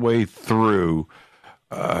 all the way through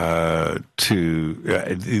to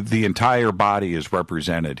the entire body is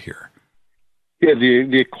represented here. Yeah,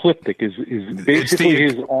 the ecliptic is basically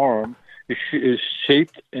his arm is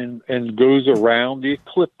shaped and goes around the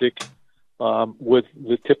ecliptic with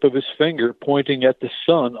the tip of his finger pointing at the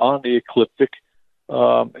sun on the ecliptic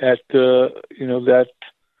at that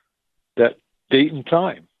date and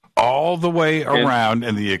time. All the way around,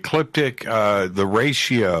 and the ecliptic, the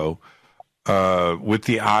ratio with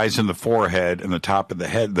the eyes and the forehead and the top of the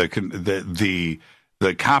head, the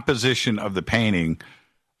composition of the painting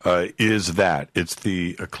is that it's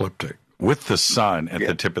the ecliptic with the sun at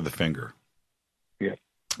the tip of the finger. Yeah.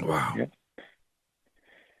 Wow. Yeah.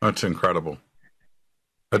 That's incredible.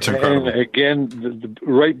 That's incredible. And again,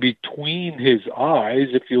 right between his eyes,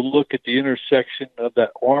 if you look at the intersection of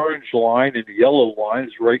that orange line and the yellow line,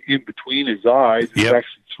 is right in between his eyes. There's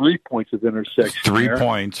actually 3 points of intersection. 3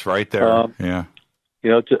 points right there. Yeah.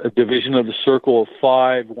 It's a division of the circle of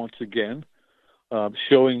 5 once again,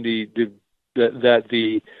 showing the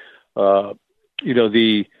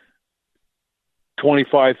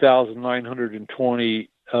 25,920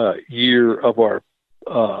 year of our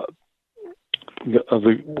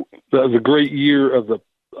the great year of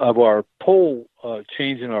our pole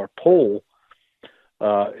change in our pole.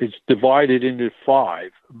 It's divided into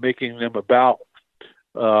 5, making them about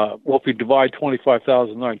if you divide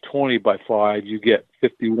 25,920 by 5, you get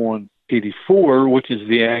 5184, which is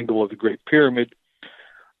the angle of the Great Pyramid.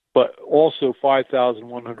 But also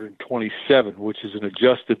 5,127, which is an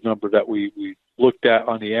adjusted number that we looked at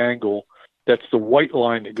on the angle. That's the white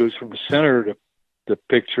line that goes from the center of the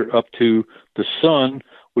picture up to the sun,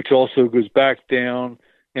 which also goes back down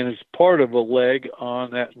and is part of a leg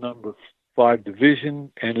on that number 5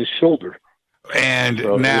 division and his shoulder. And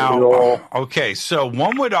so so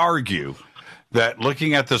one would argue that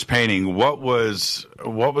looking at this painting, what was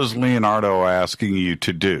Leonardo asking you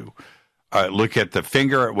to do? Look at the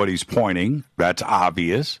finger at what he's pointing. That's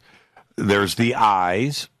obvious. There's the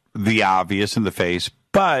eyes, the obvious in the face.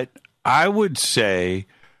 But I would say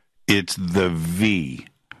it's the V.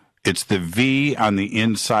 It's the V on the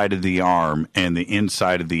inside of the arm and the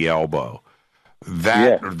inside of the elbow.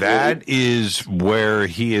 That is where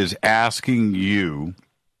he is asking you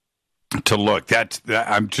to look.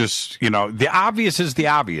 I'm just, the obvious is the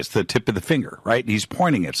obvious, the tip of the finger, right? He's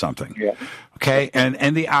pointing at something. Yeah. Okay.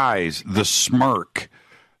 And the eyes, the smirk,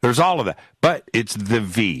 there's all of that, but it's the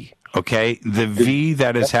V. Okay. The V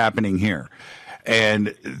that is happening here,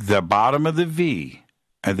 and the bottom of the V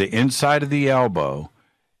and the inside of the elbow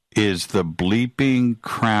is the bleeping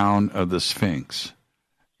crown of the Sphinx.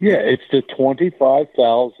 Yeah. It's the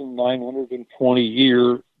 25,920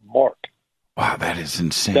 year mark. Wow, that is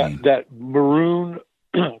insane. That maroon,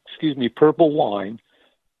 purple line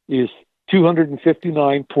is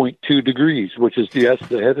 259.2 degrees, which is the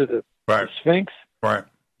head of the Sphinx. Right.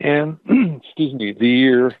 And, the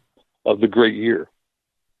year of the great year.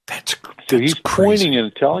 So he's crazy. Pointing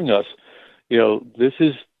and telling us, this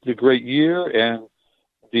is the great year, and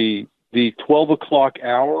the 12 o'clock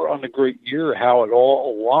hour on the great year, how it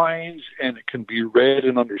all aligns and it can be read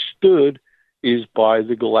and understood, is by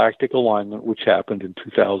the galactic alignment, which happened in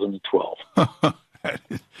 2012.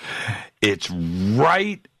 It's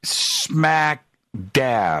right smack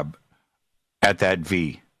dab at that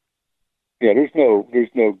V. Yeah, there's no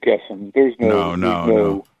guessing. There's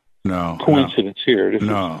no coincidence here. This is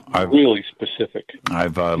really specific.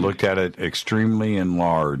 I've looked at it extremely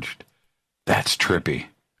enlarged. That's trippy.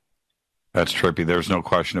 There's no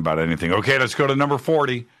question about anything. Okay, let's go to number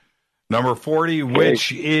 40. Number 40,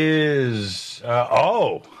 which is,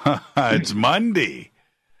 it's Monday.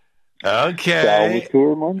 Okay.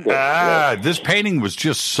 Salvatore Monday. This painting was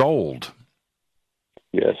just sold.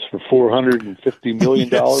 Yes, for $450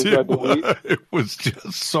 million, I believe. It was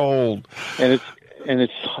just sold. And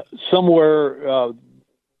it's somewhere,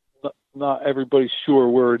 not everybody's sure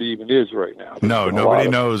where it even is right now. No, nobody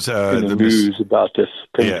knows the news about this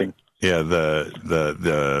painting. Yeah,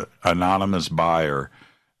 the anonymous buyer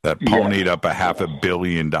that ponied up $500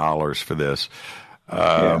 million for this.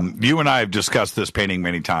 You and I have discussed this painting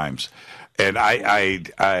many times, and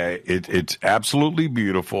it's absolutely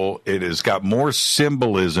beautiful. It has got more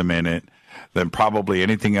symbolism in it than probably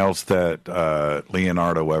anything else that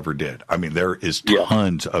Leonardo ever did. I mean, there is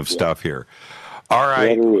tons of stuff here. All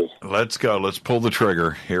right, let's go. Let's pull the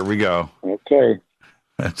trigger. Here we go. Okay.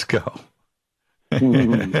 Let's go.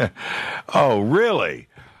 Oh, really?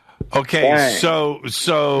 Okay,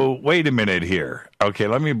 so wait a minute here. Okay,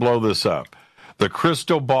 let me blow this up. The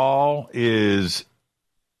crystal ball is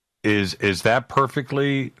that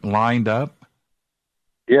perfectly lined up?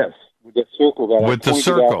 Yes, with the circle that I pointed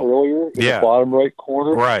out earlier in the bottom right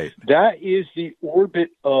corner. Right. That is the orbit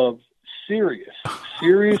of Sirius.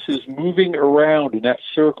 Sirius is moving around in that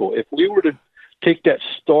circle. If we were to take that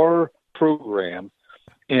star program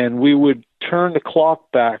and we would turn the clock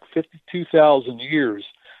back 52,000 years,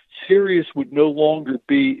 Sirius would no longer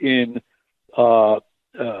be in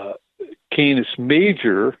Canis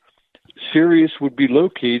Major. Sirius would be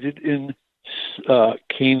located in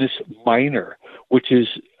Canis Minor, which is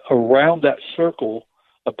around that circle.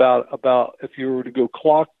 About if you were to go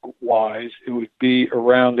clockwise, it would be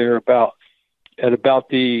around there at about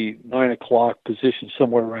the 9 o'clock position,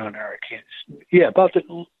 somewhere around there. I can't. Yeah,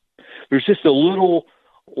 there's just a little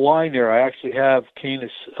line there. I actually have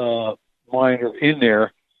Canis Minor in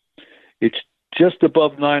there. It's just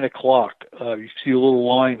above 9 o'clock. You see a little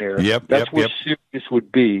line there. That's where Sirius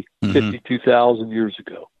would be 52,000 years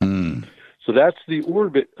ago. So that's the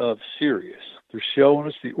orbit of Sirius. They're showing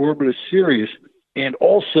us the orbit of Sirius. And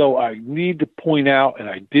also, I need to point out, and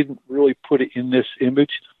I didn't really put it in this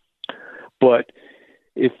image, but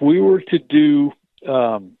if we were to do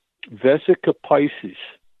Vesica Piscis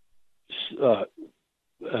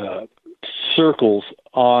circles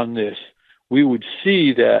on this, we would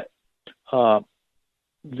see that the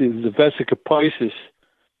Vesica Piscis,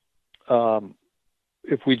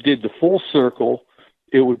 if we did the full circle,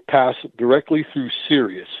 it would pass directly through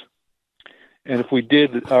Sirius. And if we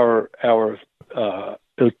did our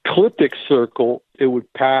ecliptic circle, it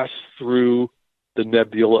would pass through the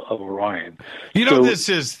nebula of Orion. I'm going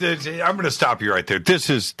to stop you right there. This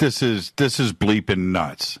is bleeping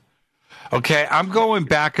nuts. Okay, I'm going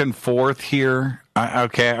back and forth here.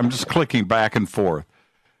 I'm just clicking back and forth.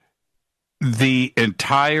 The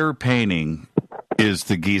entire painting is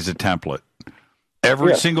the Giza template.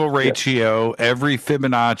 Every single ratio, every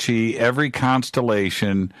Fibonacci, every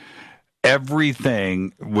constellation,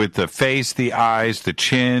 everything with the face, the eyes, the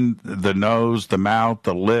chin, the nose, the mouth,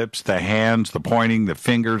 the lips, the hands, the pointing, the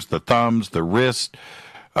fingers, the thumbs, the wrist,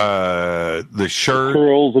 the shirt, the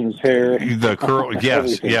curls in his hair, the curl.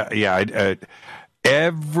 Yes, yeah.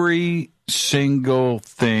 Every single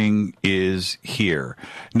thing is here.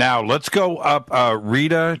 Now let's go up.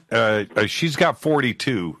 Rita, she's got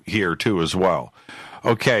 42 here too as well.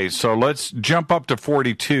 Okay, so let's jump up to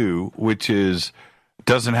 42, which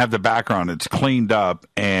doesn't have the background. It's cleaned up,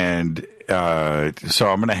 and so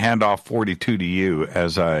I'm going to hand off 42 to you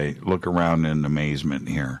as I look around in amazement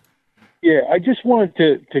here. Yeah, I just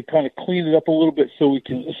wanted to kind of clean it up a little bit so we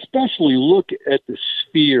can especially look at the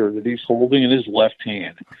sphere that he's holding in his left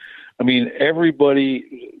hand. I mean,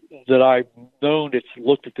 everybody that I've known that's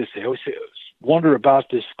looked at this, they always wonder about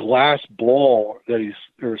this glass ball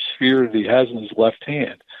or sphere that he has in his left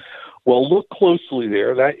hand. Well, look closely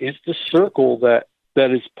there. That is the circle that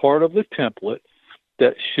is part of the template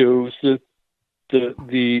that shows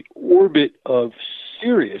the orbit of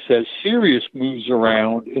Sirius as Sirius moves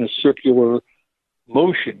around in a circular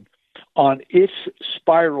motion on its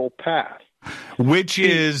spiral path, which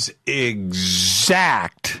is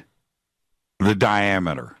exact the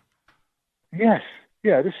diameter. Yes.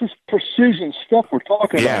 Yeah, this is precision stuff we're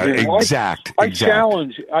talking about here. Exact. I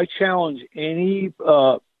challenge any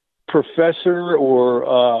professor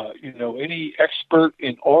or any expert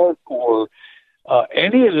in art or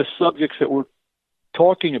any of the subjects that we're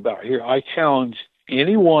talking about here. I challenge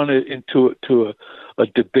anyone into a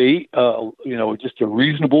debate, just a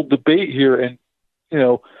reasonable debate here. And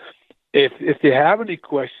if they have any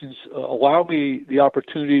questions, allow me the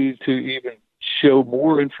opportunity to even show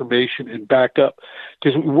more information and back up,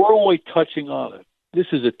 because we're only touching on it. This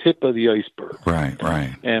is a tip of the iceberg.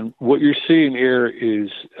 Right. And what you're seeing here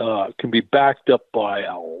is can be backed up by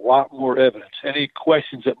a lot more evidence. Any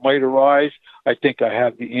questions that might arise, I think I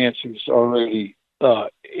have the answers already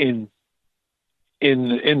in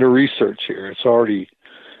the research here. It's already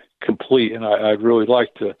complete, and I'd really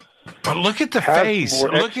like to. But look at the face.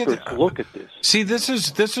 Look at this. See, this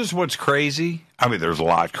is what's crazy. I mean, there's a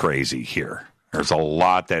lot crazy here. There's a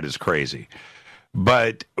lot that is crazy.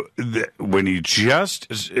 But when you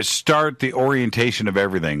just start the orientation of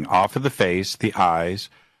everything off of the face, the eyes,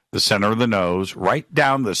 the center of the nose, right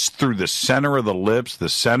down through the center of the lips, the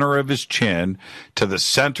center of his chin, to the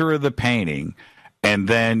center of the painting, and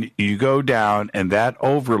then you go down, and that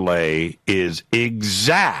overlay is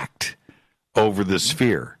exact over the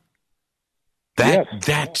sphere. That's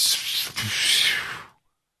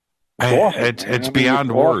awesome, it's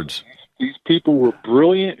beyond words. These people were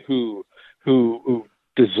brilliant who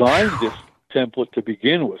designed this template to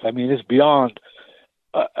begin with. I mean, it's beyond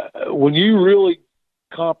when you really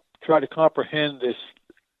try to comprehend this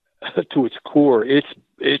to its core. It's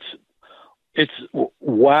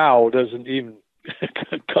wow doesn't even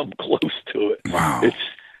come close to it.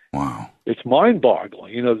 Wow. It's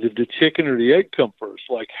mind-boggling. You know, did the chicken or the egg come first?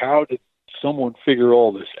 Like, how did someone figure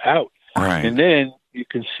all this out? Right. And then you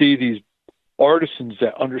can see these artisans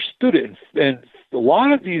that understood it. And a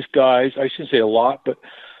lot of these guys, I shouldn't say a lot, but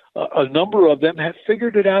a number of them have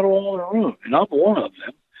figured it out all on their own. And I'm one of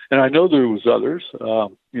them. And I know there was others.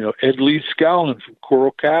 Ed Lee Scallon from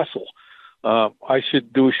Coral Castle. I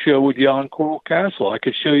should do a show with you on Coral Castle. I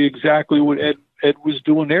could show you exactly what Ed was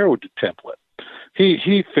doing there with the template.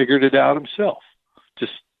 He figured it out himself,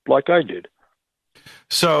 just like I did.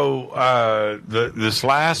 So this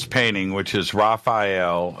last painting, which is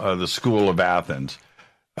Raphael, the School of Athens,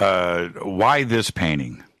 why this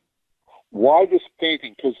painting? Why this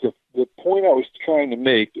painting? Because the point I was trying to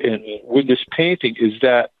make with this painting is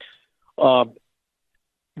that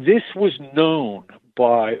this was known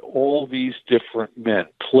by all these different men,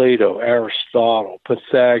 Plato, Aristotle,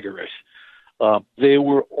 Pythagoras. They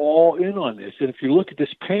were all in on this. And if you look at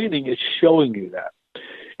this painting, it's showing you that.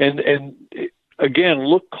 And again,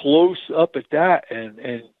 look close up at that, and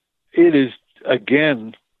it is,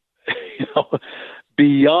 again,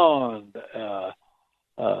 beyond,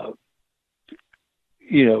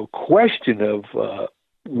 question of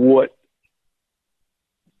what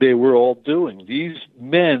they were all doing. These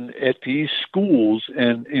men at these schools,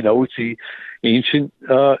 and, it's the ancient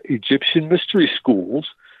Egyptian mystery schools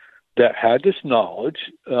that had this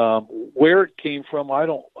knowledge. Where it came from, I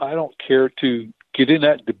don't care to get in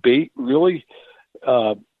that debate, really.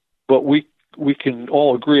 But we can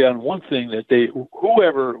all agree on one thing, that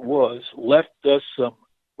whoever it was, left us some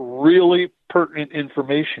really pertinent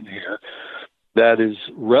information here that is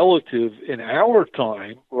relative in our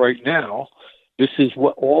time right now. This is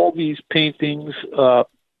what all these paintings,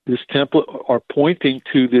 this template, are pointing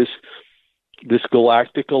to, this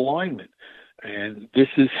galactic alignment. And this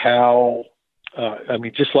is how,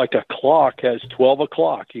 just like a clock has 12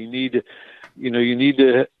 o'clock, you need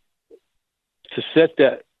to set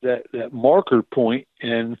that marker point,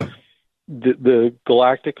 and the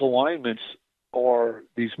galactic alignments are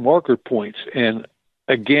these marker points. And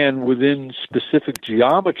again, within specific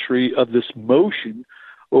geometry of this motion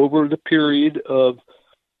over the period of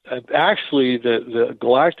actually the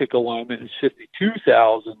galactic alignment is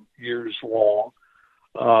 52,000 years long,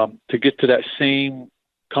 to get to that same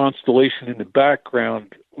constellation in the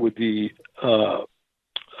background with the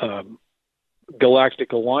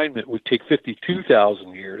galactic alignment would take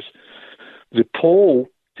 52,000 years. The pole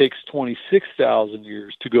takes 26,000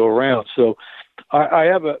 years to go around. So I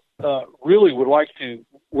have really would like to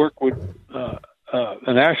work with an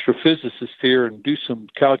astrophysicist here and do some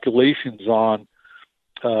calculations on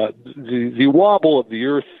the wobble of the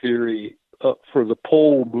Earth theory for the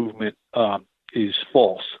pole movement is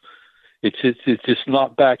false. It's just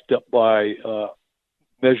not backed up by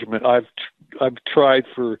measurement. I've tried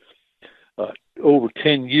for over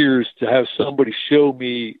 10 years to have somebody show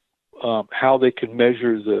me how they can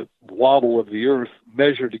measure the wobble of the Earth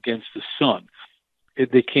measured against the sun.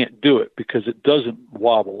 They can't do it because it doesn't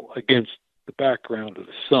wobble against the background of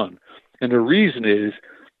the sun. And the reason is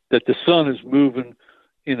that the sun is moving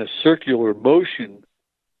in a circular motion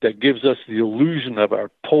that gives us the illusion of our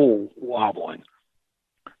pole wobbling.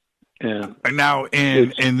 And now,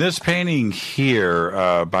 in this painting here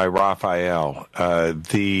by Raphael,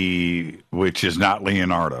 which is not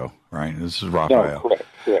Leonardo, right? This is Raphael. No,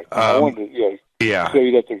 correct. I wanted to show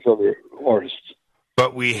you that there's other artists.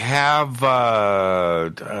 But we have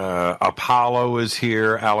Apollo is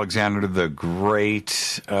here, Alexander the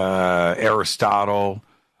Great, Aristotle,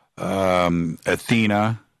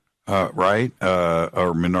 Athena, right?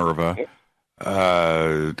 Or Minerva.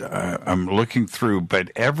 I'm looking through,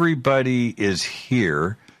 but everybody is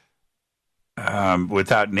here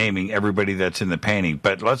without naming everybody that's in the painting.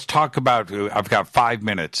 But let's talk about, I've got 5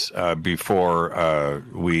 minutes before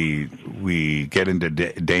we get into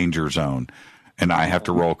danger zone, and I have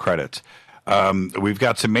to roll credits. We've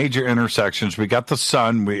got some major intersections. We got the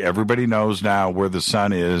sun. Everybody knows now where the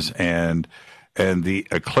sun is, and the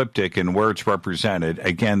ecliptic and where it's represented.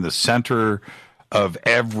 Again, the center of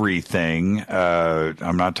everything.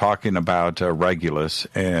 I'm not talking about Regulus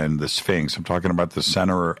and the Sphinx. I'm talking about the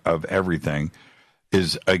center of everything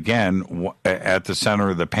is, again, at the center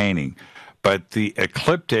of the painting. But the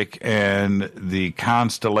ecliptic and the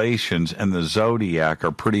constellations and the zodiac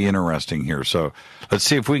are pretty interesting here. So let's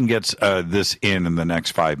see if we can get this in the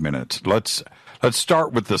next 5 minutes. Let's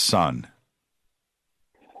start with the sun.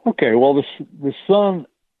 Okay. Well, the sun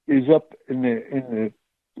is up in the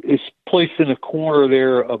it's placed in a corner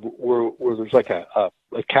there of where there's like a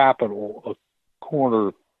capital, a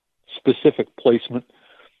corner specific placement.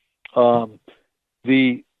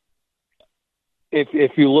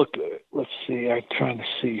 If you look, let's see, I'm trying to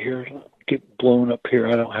see here, get blown up here.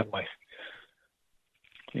 I don't have my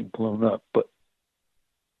thing blown up, but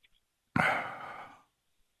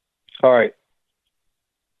all right.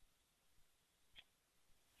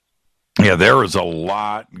 Yeah, there is a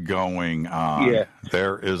lot going on. Yeah,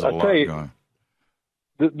 there is a lot going on.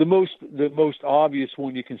 The most obvious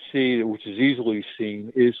one you can see, which is easily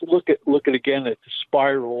seen, is look at again at the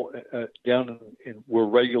spiral down in where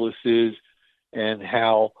Regulus is, and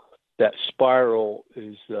how that spiral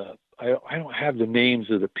is. I don't have the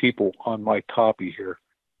names of the people on my copy here,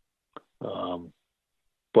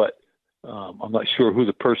 but I'm not sure who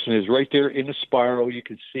the person is. Right there in the spiral, you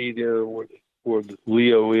can see there where the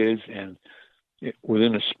Leo is, and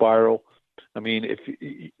within a spiral. I mean, if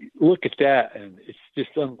you look at that, and it's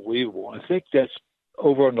just unbelievable. I think that's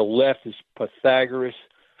over on the left is Pythagoras,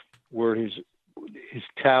 where his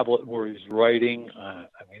tablet, where he's writing. I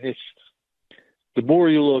mean, it's the more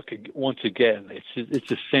you look. Once again, it's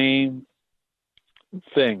the same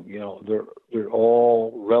thing. You know, they're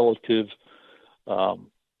all relative.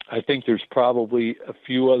 I think there's probably a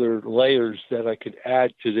few other layers that I could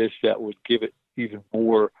add to this that would give it even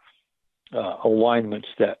more alignments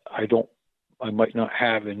that I might not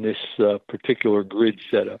have in this particular grid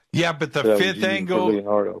setup. Yeah, but the fifth angle,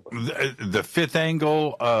 Leonardo, the fifth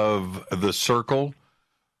angle of the circle,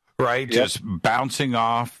 right? Yep. Just bouncing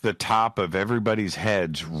off the top of everybody's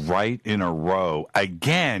heads right in a row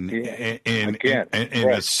again, in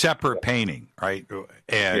right. A separate painting, right?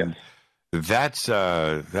 And that's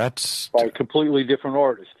by a completely different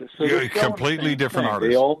artist. So completely different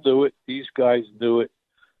artist. They all knew it. These guys knew it,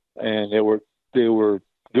 and they were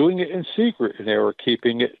doing it in secret, and they were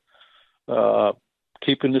keeping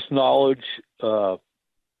this knowledge,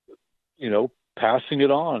 passing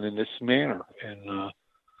it on in this manner. And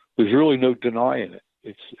there's really no denying it.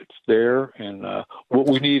 It's there. And what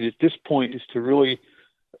we need at this point is to really,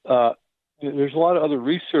 there's a lot of other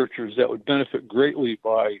researchers that would benefit greatly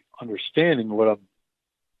by understanding what I'm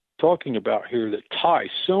talking about here, that tie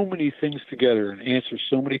so many things together and answer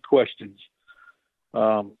so many questions.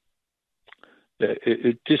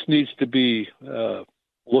 It just needs to be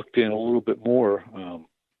looked in a little bit more.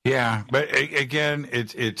 Yeah, but again,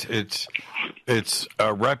 it's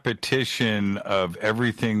a repetition of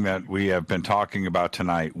everything that we have been talking about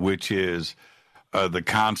tonight, which is the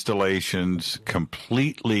constellations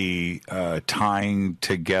completely tying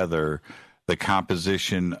together the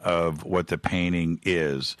composition of what the painting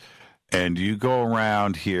is. And you go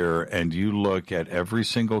around here and you look at every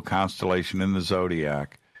single constellation in the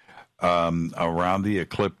zodiac, around the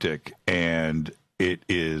ecliptic, and it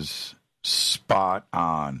is spot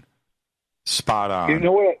on. You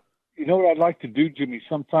know what I'd like to do, Jimmy?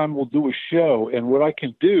 Sometime we'll do a show, and what I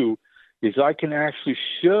can do is I can actually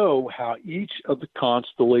show how each of the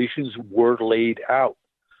constellations were laid out.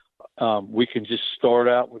 We can just start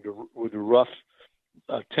out with a rough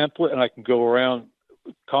template, and I can go around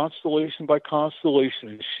constellation by constellation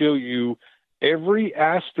and show you every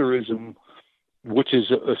asterism, which is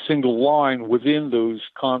a single line within those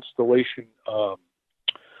constellation,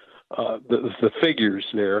 the figures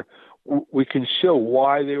there. We can show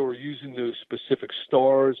why they were using those specific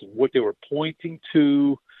stars and what they were pointing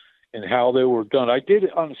to and how they were done. I did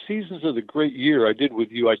it on the Seasons of the Great Year. I did with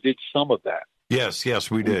you. I did some of that. Yes,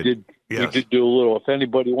 we did. We did do a little. If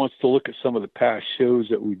anybody wants to look at some of the past shows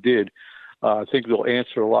that we did, I think they'll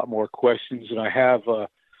answer a lot more questions. And I have a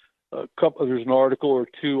couple. There's an article or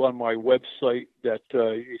two on my website that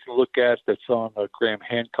you can look at. That's on Graham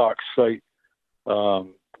Hancock's site.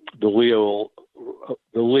 The Leo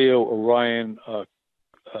Orion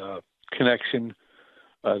connection.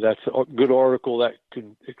 That's a good article that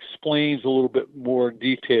explains a little bit more in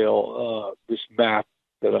detail this map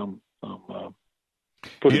that I'm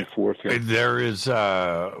putting forth here. There is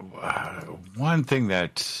one thing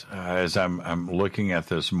that, as I'm looking at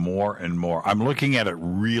this more and more, I'm looking at it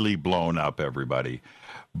really blown up, everybody.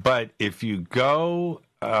 But if you go,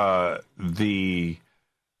 one of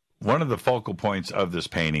the focal points of this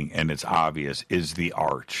painting, and it's obvious, is the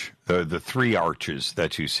arch, the three arches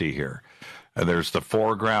that you see here. There's the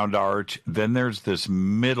foreground arch, then there's this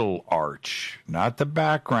middle arch, not the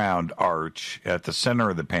background arch at the center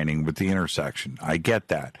of the painting with the intersection. I get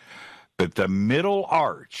that. But the middle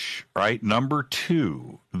arch, right, number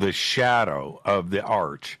 2, the shadow of the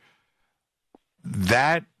arch,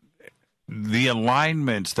 that the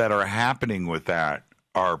alignments that are happening with that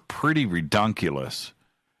are pretty redunculous.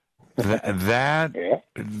 That's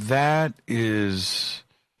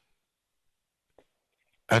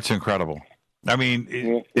incredible. I mean,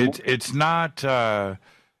 it's not.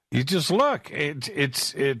 You just look.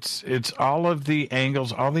 It's all of the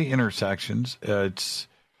angles, all the intersections. It's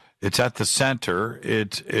at the center.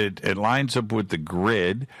 It lines up with the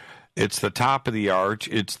grid. It's the top of the arch.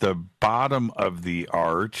 It's the bottom of the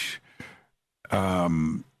arch.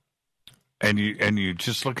 And you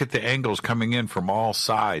just look at the angles coming in from all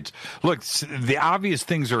sides. Look, the obvious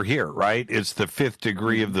things are here, right? It's the 5th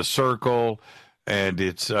degree of the circle. And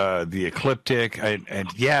it's the ecliptic, and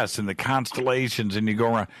yes, and the constellations, and you go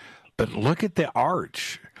around. But look at the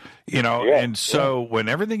arch, and so when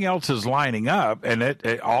everything else is lining up, and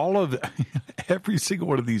every single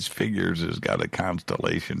one of these figures has got a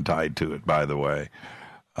constellation tied to it, by the way,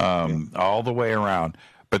 all the way around.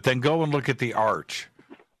 But then go and look at the arch,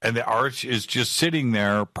 and the arch is just sitting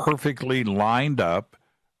there perfectly lined up,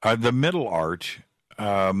 the middle arch,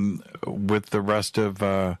 with the rest of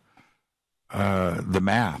the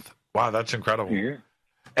math. Wow, that's incredible. Yeah.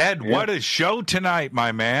 Ed, what a show tonight,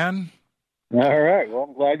 my man. All right. Well,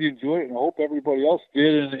 I'm glad you enjoyed it, and I hope everybody else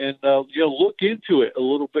did. And look into it a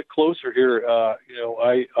little bit closer here. I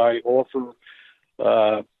offer,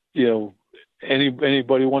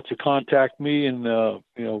 anybody wants to contact me and,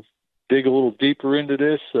 dig a little deeper into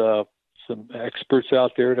this. Some experts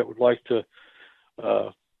out there that would like to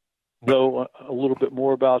know a little bit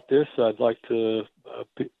more about this. I'd like to,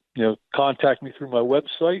 contact me through my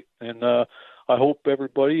website, and I hope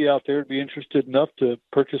everybody out there would be interested enough to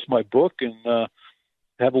purchase my book and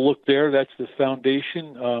have a look there. That's the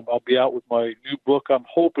foundation. I'll be out with my new book. I'm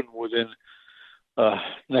hoping within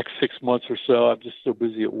next 6 months or so. I'm just so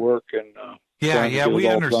busy at work, and we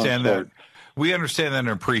understand that. We understand that and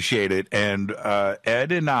appreciate it. And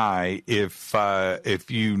Ed and I,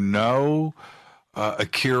 if you know a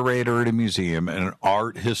curator at a museum, an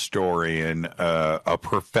art historian, a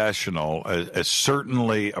professional,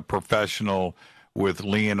 certainly a professional with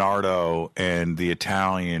Leonardo and the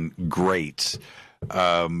Italian greats.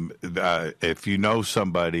 If you know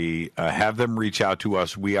somebody, have them reach out to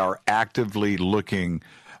us. We are actively looking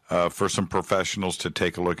for some professionals to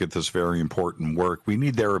take a look at this very important work. We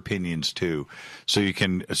need their opinions too. So you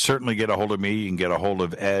can certainly get a hold of me. You can get a hold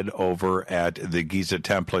of Ed over at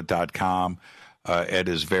thegizatemplate.com. Ed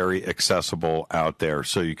is very accessible out there,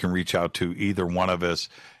 so you can reach out to either one of us,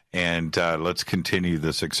 and let's continue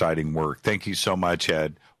this exciting work. Thank you so much,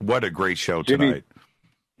 Ed. What a great show tonight.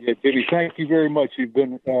 Yeah, Jimmy, thank you very much. You've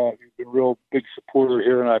been a real big supporter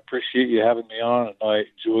here, and I appreciate you having me on, and I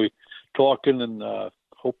enjoy talking and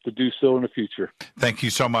hope to do so in the future. Thank you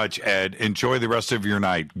so much, Ed. Enjoy the rest of your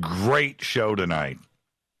night. Great show tonight.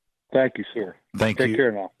 Thank you, sir. Take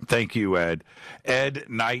care now. Thank you, Ed. Ed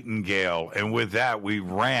Nightingale. And with that,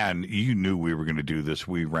 you knew we were going to do this.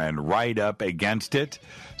 We ran right up against it.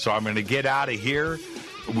 So I'm going to get out of here.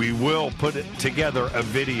 We will put together a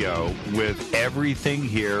video with everything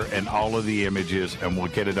here and all of the images, and we'll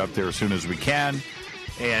get it up there as soon as we can.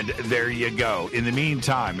 And there you go. In the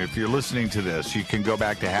meantime, if you're listening to this, you can go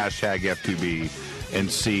back to #F2B and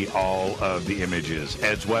see all of the images.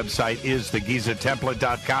 Ed's website is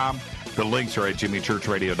thegizatemplate.com. The links are at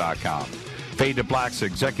jimmychurchradio.com. Fade2Black's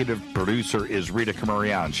executive producer is Rita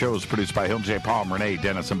Camarian. Show is produced by Hill J. Palm, Renee,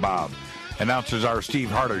 Dennis, and Bob. Announcers are Steve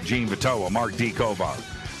Harder, Gene Vitoa, Mark D. Kovar.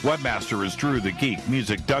 Webmaster is Drew the Geek.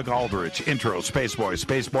 Music, Doug Aldrich. Intro, Spaceboy,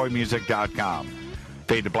 spaceboymusic.com.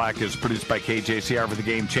 Fade2Black is produced by KJCR for the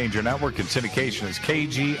Game Changer Network, and syndication is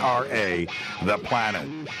KGRA, The Planet.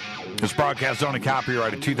 This broadcast is only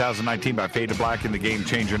copyrighted 2019 by Fade2Black and the Game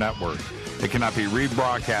Changer Network. It cannot be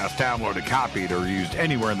rebroadcast, downloaded, copied, or used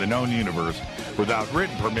anywhere in the known universe without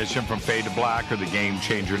written permission from Fade2Black or the Game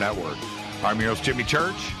Changer Network. I'm your host, Jimmy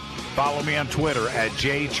Church. Follow me on Twitter at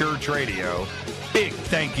JChurchRadio. Big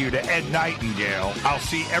thank you to Ed Nightingale. I'll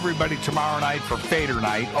see everybody tomorrow night for Fader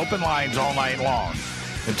Night. Open lines all night long.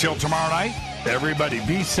 Until tomorrow night, everybody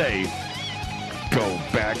be safe Go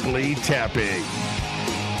Backley Tapping.